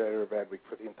associate editor of Adweek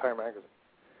for the entire magazine,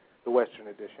 the Western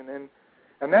edition,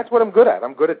 and that's what I'm good at.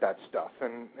 I'm good at that stuff,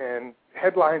 and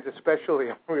headlines especially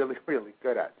I'm really, really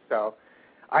good at. So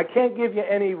I can't give you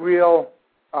any real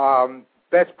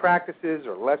best practices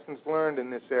or lessons learned in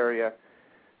this area.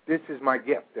 This is my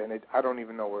gift, and I don't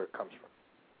even know where it comes from.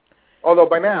 Although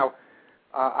by now,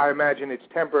 I imagine it's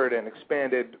tempered and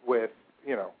expanded with,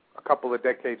 a couple of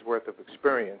decades' worth of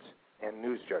experience and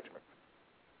news judgment.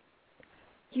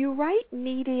 You write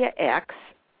Media X,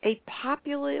 a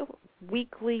popular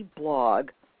weekly blog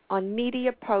on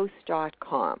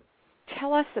MediaPost.com.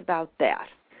 Tell us about that.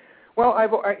 Well,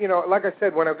 like I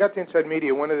said, when I got to Inside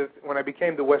Media, when I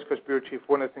became the West Coast bureau chief,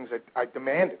 one of the things I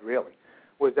demanded really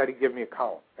was that he give me a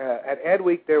column. At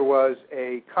Adweek, there was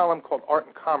a column called Art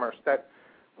and Commerce that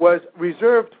was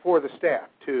reserved for the staff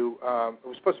to. It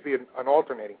was supposed to be an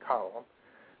alternating column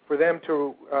for them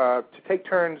to take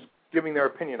turns giving their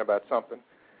opinion about something.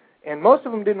 And most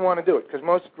of them didn't want to do it because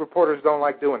most reporters don't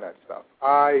like doing that stuff.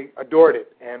 I adored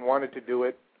it and wanted to do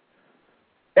it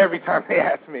every time they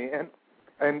asked me,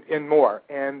 and more.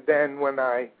 And then when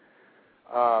I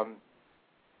got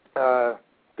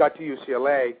to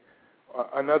UCLA,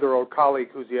 another old colleague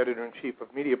who's the editor-in-chief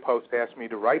of Media Post asked me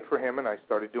to write for him, and I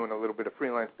started doing a little bit of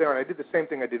freelance there. And I did the same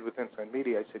thing I did with Inside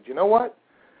Media. I said, you know what?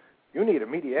 You need a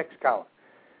Media X column.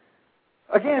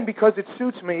 Again, because it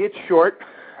suits me. It's short,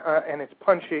 and it's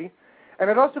punchy. And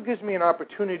it also gives me an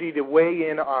opportunity to weigh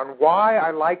in on why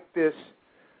I like this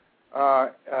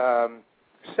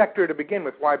sector to begin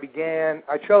with, why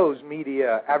I chose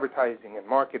media, advertising, and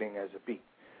marketing as a beat.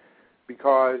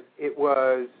 Because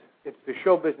it's the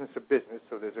show business of business,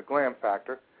 so there's a glam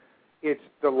factor. It's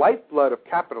the lifeblood of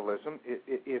capitalism.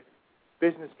 If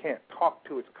business can't talk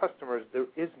to its customers, there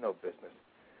is no business.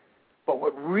 But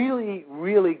what really,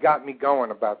 really got me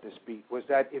going about this beat was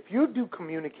that if you do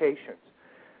communications,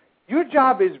 your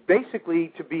job is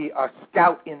basically to be a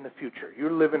scout in the future.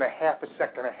 You're living a half a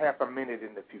second, a half a minute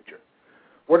in the future.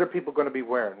 What are people going to be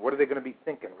wearing? What are they going to be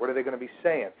thinking? What are they going to be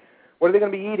saying? What are they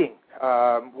going to be eating?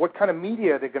 What kind of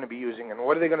media are they going to be using? And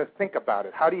what are they going to think about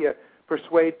it? How do you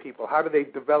persuade people? How do they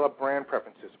develop brand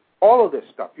preferences? All of this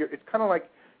stuff. It's kind of like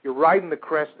you're riding the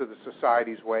crest of the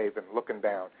society's wave and looking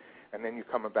down, and then you're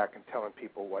coming back and telling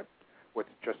people what's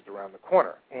just around the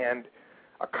corner. And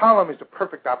a column is a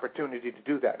perfect opportunity to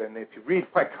do that. And if you read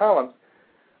my columns,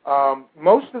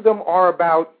 most of them are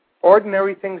about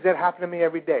ordinary things that happen to me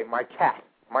every day. My cat,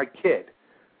 my kid,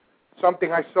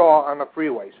 something I saw on the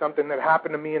freeway, something that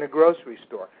happened to me in a grocery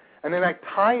store. And then I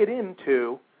tie it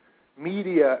into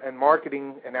media and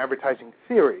marketing and advertising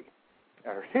theory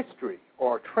or history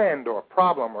or trend or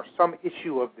problem or some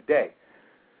issue of the day,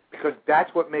 because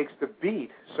that's what makes the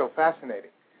beat so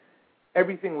fascinating.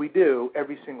 Everything we do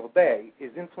every single day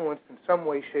is influenced in some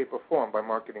way, shape, or form by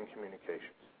marketing communications.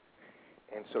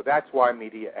 And so that's why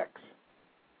Media X.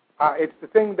 It's the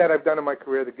thing that I've done in my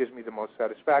career that gives me the most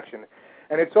satisfaction.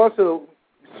 And it's also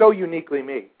so uniquely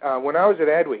me. When I was at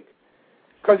Adweek,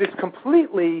 because it's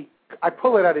completely, I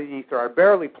pull it out of the ether. I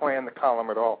barely plan the column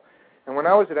at all. And when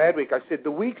I was at Adweek, I said,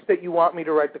 the weeks that you want me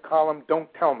to write the column,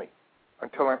 don't tell me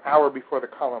until an hour before the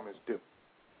column is due.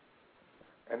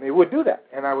 And they would do that.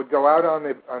 And I would go out on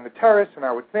the terrace, and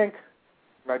I would think,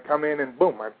 and I'd come in, and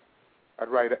boom, I'd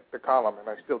write the column, and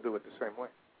I still do it the same way.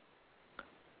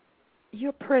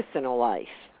 Your personal life.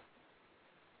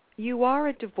 You are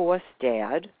a divorced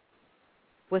dad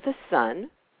with a son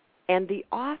and the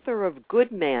author of Good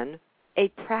Men, a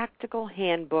practical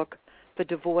handbook for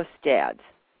divorced dads.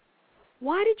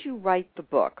 Why did you write the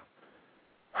book?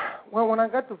 Well, when I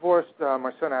got divorced,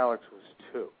 my son Alex was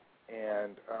 2,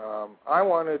 and I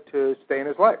wanted to stay in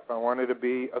his life. I wanted to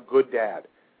be a good dad.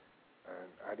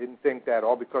 And I didn't think that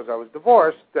all because I was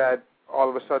divorced that all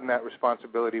of a sudden that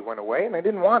responsibility went away, and I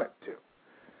didn't want it to.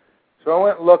 So I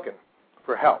went looking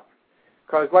for help.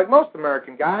 Because like most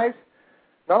American guys,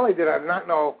 not only did I not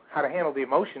know how to handle the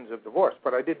emotions of divorce,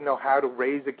 but I didn't know how to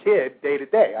raise a kid day to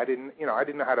day. I didn't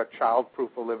know how to child-proof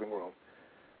a living room.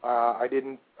 I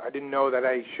didn't know that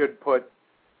I should put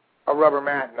a rubber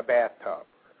mat in the bathtub.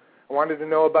 I wanted to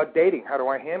know about dating. How do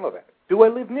I handle that? Do I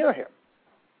live near him?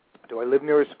 Do I live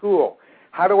near a school?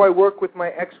 How do I work with my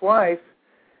ex-wife,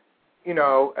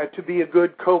 to be a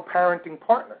good co-parenting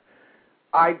partner?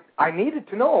 I needed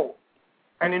to know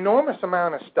an enormous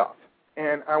amount of stuff,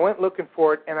 and I went looking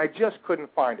for it, and I just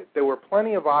couldn't find it. There were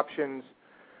plenty of options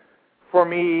for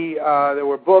me. There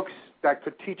were books that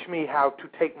could teach me how to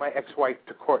take my ex-wife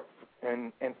to court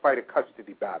and fight a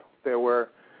custody battle. There were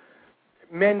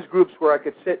men's groups where I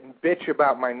could sit and bitch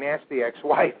about my nasty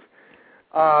ex-wife.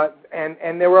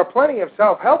 And there were plenty of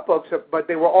self-help books, but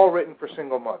they were all written for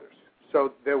single mothers.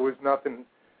 So there was nothing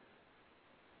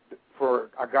for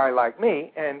a guy like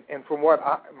me. And from what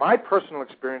my personal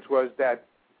experience was that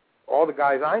all the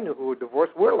guys I knew who were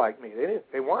divorced were like me.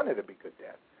 They wanted to be good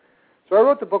dads. So I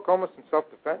wrote the book almost in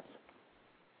self-defense.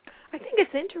 I think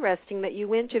it's interesting that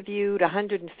you interviewed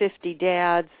 150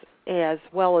 dads as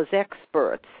well as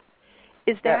experts.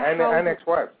 Is that and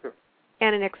ex-wives, too.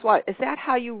 And an ex-wife. Is that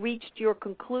how you reached your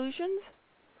conclusions?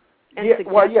 It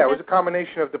was a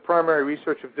combination of the primary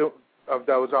research of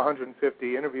those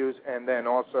 150 interviews and then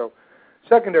also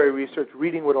secondary research,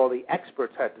 reading what all the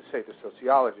experts had to say, the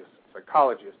sociologists,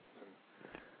 psychologists,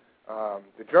 and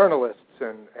the journalists,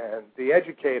 and the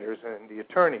educators, and the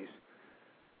attorneys.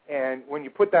 And when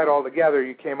you put that all together,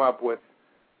 you came up with,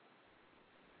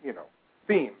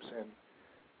 themes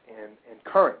and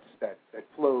currents that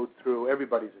flowed through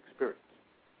everybody's experience.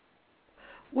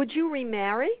 Would you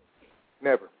remarry?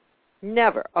 Never.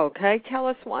 Never. Okay. Tell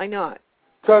us why not.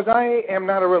 Because I am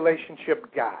not a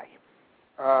relationship guy.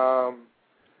 I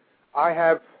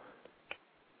have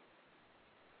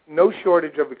no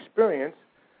shortage of experience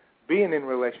being in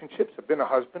relationships. I've been a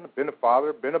husband, I've been a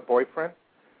father, been a boyfriend,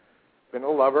 been a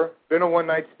lover, been a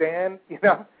one-night stand,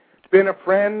 been a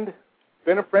friend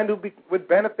with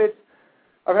benefits.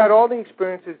 I've had all the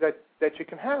experiences that you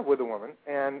can have with a woman,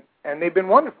 and they've been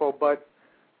wonderful, but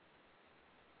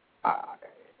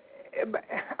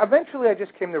eventually I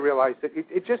just came to realize that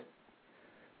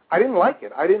I didn't like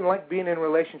it. I didn't like being in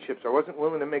relationships. I wasn't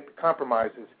willing to make the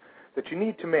compromises that you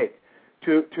need to make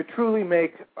to truly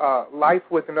make life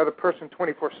with another person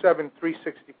 24/7,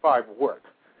 365 work.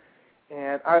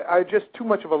 And I just too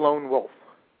much of a lone wolf.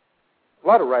 A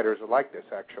lot of writers are like this,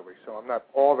 actually, so I'm not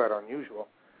all that unusual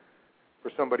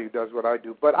for somebody who does what I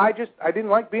do. But I didn't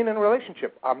like being in a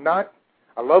relationship. I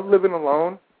love living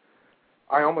alone.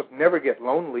 I almost never get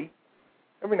lonely.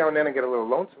 Every now and then I get a little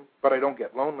lonesome, but I don't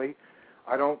get lonely.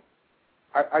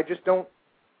 I just don't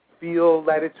feel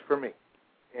that it's for me.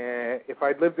 If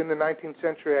I'd lived in the 19th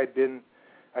century,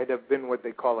 I'd have been what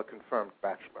they call a confirmed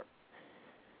bachelor.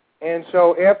 And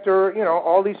so after,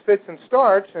 all these fits and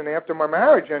starts, and after my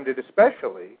marriage ended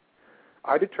especially,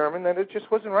 I determined that it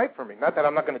just wasn't right for me. Not that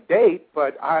I'm not going to date,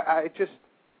 but I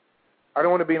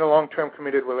don't want to be in a long-term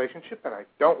committed relationship, and I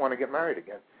don't want to get married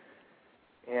again.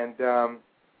 And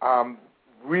I'm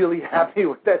really happy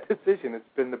with that decision. It's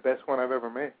been the best one I've ever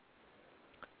made.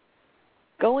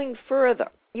 Going further,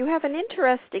 you have an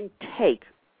interesting take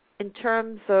in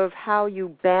terms of how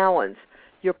you balance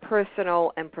your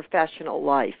personal and professional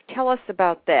life. Tell us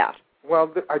about that.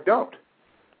 Well, I don't.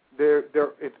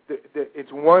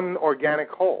 It's one organic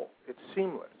whole. It's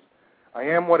seamless. I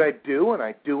am what I do, and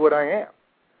I do what I am.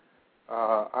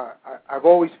 I've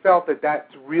always felt that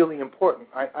that's really important.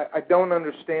 I don't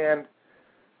understand.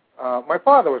 My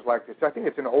father was like this. I think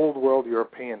it's an old world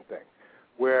European thing,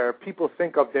 where people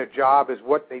think of their job as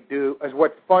what they do, as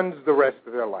what funds the rest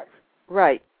of their life.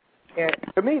 Right. And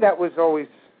to me, that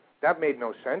made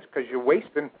no sense, because you're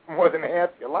wasting more than half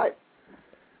your life.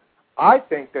 I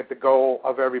think that the goal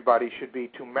of everybody should be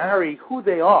to marry who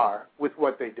they are with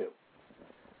what they do,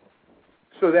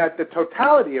 so that the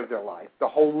totality of their life, the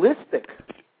holistic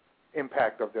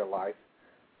impact of their life,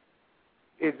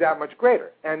 is that much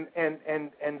greater. And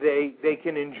they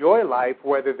can enjoy life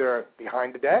whether they're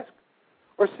behind the desk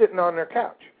or sitting on their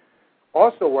couch.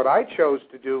 Also, what I chose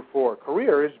to do for a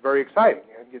career is very exciting.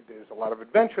 There's a lot of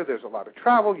adventure, there's a lot of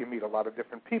travel, you meet a lot of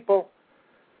different people,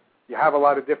 you have a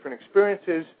lot of different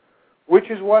experiences, which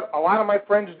is what a lot of my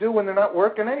friends do when they're not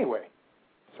working anyway.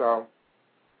 So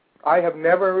I have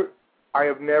never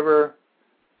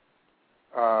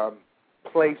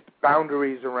placed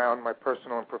boundaries around my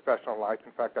personal and professional life.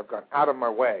 In fact, I've gone out of my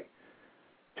way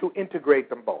to integrate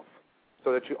them both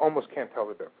so that you almost can't tell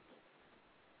the difference.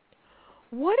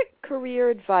 What career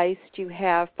advice do you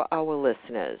have for our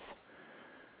listeners?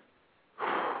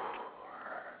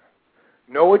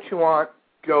 Know what you want,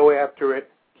 go after it,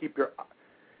 keep your,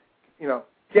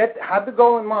 have the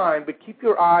goal in mind, but keep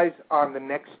your eyes on the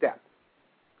next step.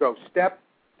 Go step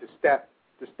to step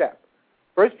to step.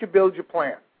 First, you build your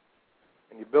plan,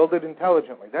 and you build it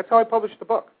intelligently. That's how I published the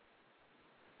book.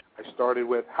 I started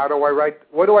with, how do I write?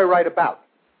 What do I write about?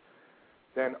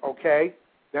 Then, okay,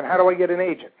 then how do I get an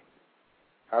agent?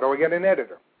 How do I get an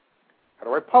editor? How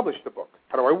do I publish the book?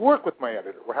 How do I work with my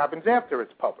editor? What happens after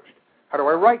it's published? How do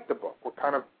I write the book? What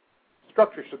kind of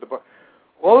structure should the book?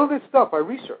 All of this stuff I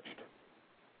researched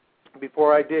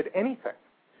before I did anything.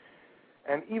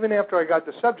 And even after I got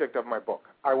the subject of my book,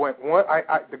 I went.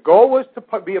 The goal was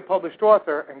to be a published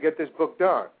author and get this book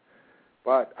done.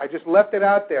 But I just left it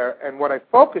out there, and what I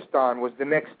focused on was the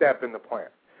next step in the plan.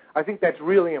 I think that's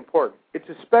really important. It's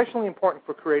especially important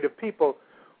for creative people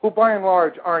who, by and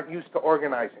large, aren't used to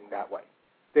organizing that way.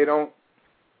 They don't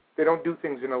do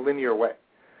things in a linear way.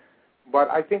 But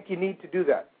I think you need to do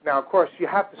that. Now, of course, you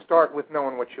have to start with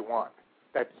knowing what you want.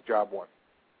 That's job one.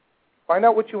 Find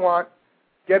out what you want,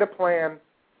 get a plan,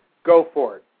 go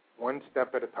for it, one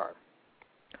step at a time.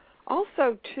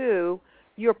 Also, too,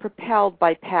 you're propelled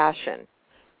by passion,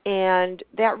 and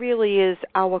that really is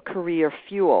our career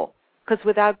fuel, because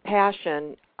without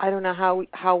passion, I don't know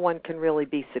how one can really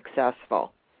be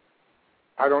successful.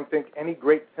 I don't think any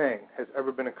great thing has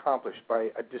ever been accomplished by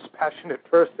a dispassionate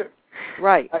person.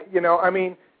 Right.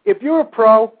 If you're a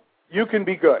pro, you can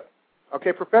be good.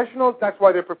 Okay, professionals, that's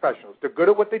why they're professionals. They're good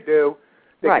at what they do.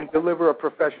 They can deliver a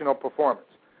professional performance.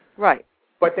 Right.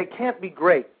 But they can't be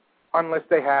great unless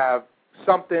they have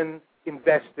something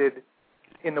invested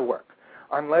in the work,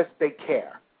 unless they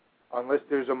care, unless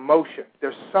there's emotion.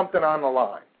 There's something on the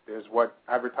line. There's what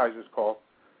advertisers call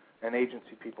and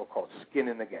agency people call skin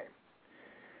in the game.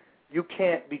 You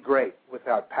can't be great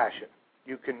without passion.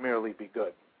 You can merely be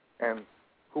good. And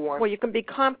who wants? Well, you can be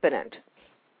competent.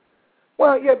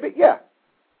 Well,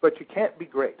 but you can't be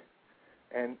great.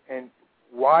 And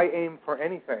why aim for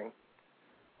anything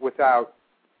without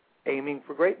aiming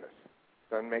for greatness?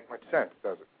 Doesn't make much sense,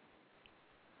 does it?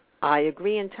 I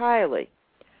agree entirely.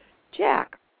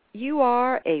 Jack, you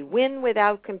are a win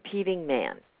without competing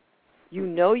man. You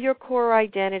know your core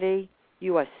identity.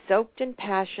 You are soaked in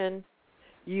passion.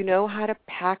 You know how to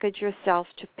package yourself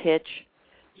to pitch.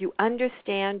 You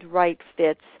understand right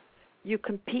fits. You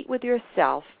compete with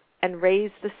yourself and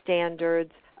raise the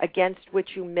standards against which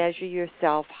you measure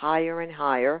yourself higher and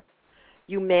higher.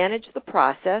 You manage the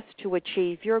process to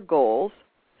achieve your goals.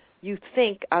 You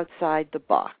think outside the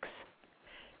box.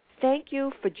 Thank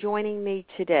you for joining me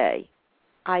today.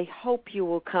 I hope you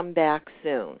will come back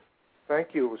soon.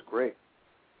 Thank you. It was great.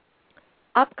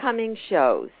 Upcoming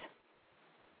shows.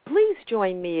 Please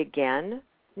join me again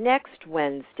next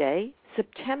Wednesday,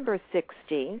 September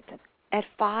 16th at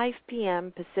 5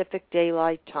 p.m. Pacific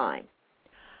Daylight Time.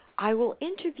 I will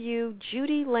interview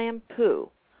Judy Lampu,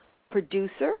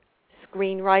 producer,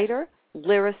 screenwriter,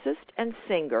 lyricist, and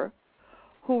singer,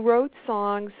 who wrote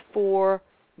songs for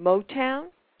Motown,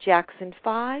 Jackson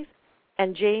 5,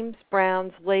 and James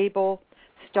Brown's label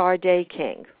Starday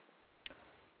King.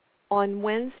 On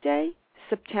Wednesday,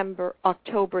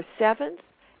 October 7th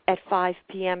at 5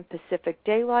 p.m. Pacific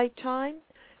Daylight Time,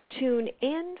 tune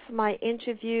in for my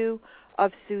interview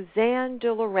of Suzanne De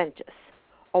Laurentiis,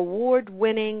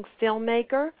 award-winning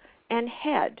filmmaker and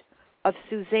head of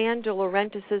Suzanne De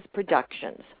Laurentiis'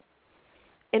 Productions.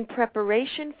 In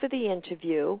preparation for the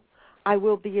interview, I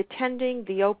will be attending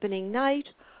the opening night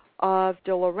of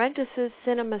De Laurentiis'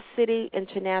 Cinema City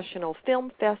International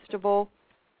Film Festival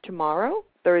tomorrow,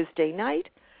 Thursday night,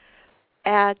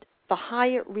 at the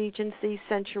Hyatt Regency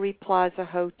Century Plaza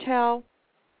Hotel,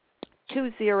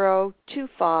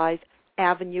 2025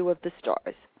 Avenue of the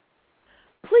Stars.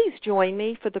 Please join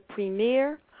me for the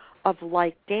premiere of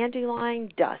Like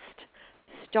Dandelion Dust,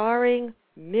 starring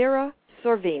Mira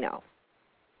Sorvino.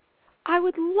 I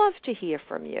would love to hear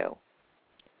from you.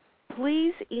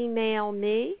 Please email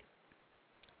me,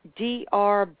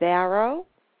 drbarrow,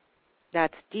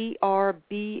 that's DRBARRO,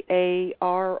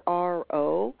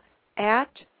 at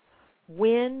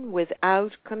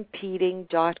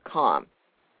winwithoutcompeting.com,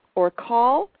 or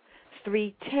call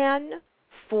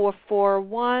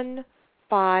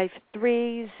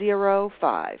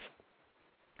 310-441-5305.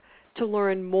 To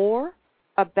learn more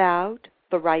about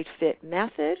the Right Fit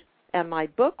Method and my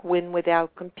book, Win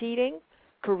Without Competing,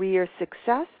 Career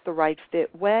Success, The Right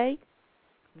Fit Way,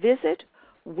 visit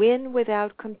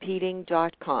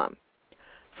winwithoutcompeting.com.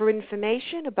 For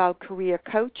information about career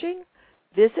coaching,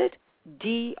 visit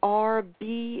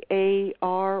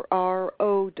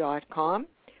drbarro.com.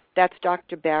 That's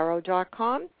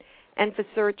drbarrow.com. And for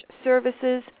search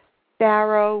services,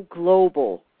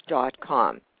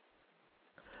 barrowglobal.com.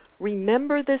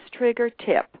 Remember this trigger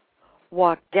tip.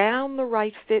 Walk down the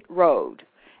right fit road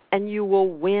and you will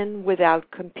win without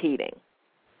competing.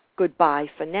 Goodbye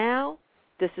for now.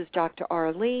 This is Dr.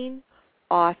 Arlene,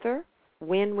 author,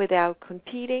 Win Without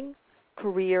Competing,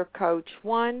 Career Coach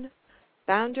 1,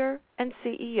 founder and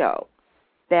CEO,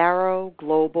 Barrow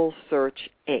Global Search,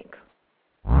 Inc.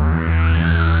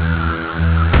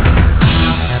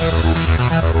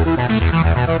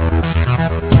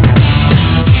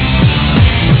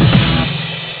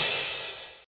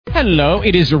 Hello,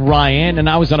 it is Ryan, and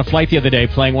I was on a flight the other day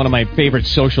playing one of my favorite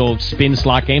social spin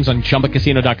slot games on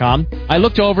ChumbaCasino.com. I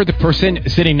looked over at the person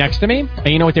sitting next to me, and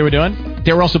you know what they were doing?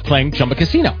 They were also playing Chumba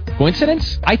Casino.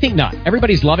 Coincidence? I think not.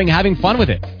 Everybody's loving having fun with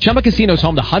it. Chumba Casino is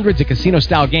home to hundreds of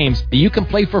casino-style games that you can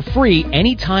play for free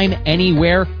anytime,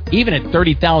 anywhere, even at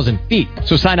 30,000 feet.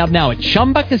 So sign up now at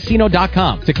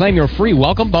ChumbaCasino.com to claim your free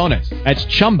welcome bonus. That's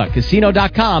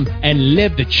ChumbaCasino.com and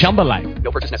live the Chumba life.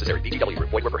 No purchase necessary. VGW.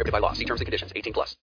 Void where prohibited by law. See terms and conditions. 18+.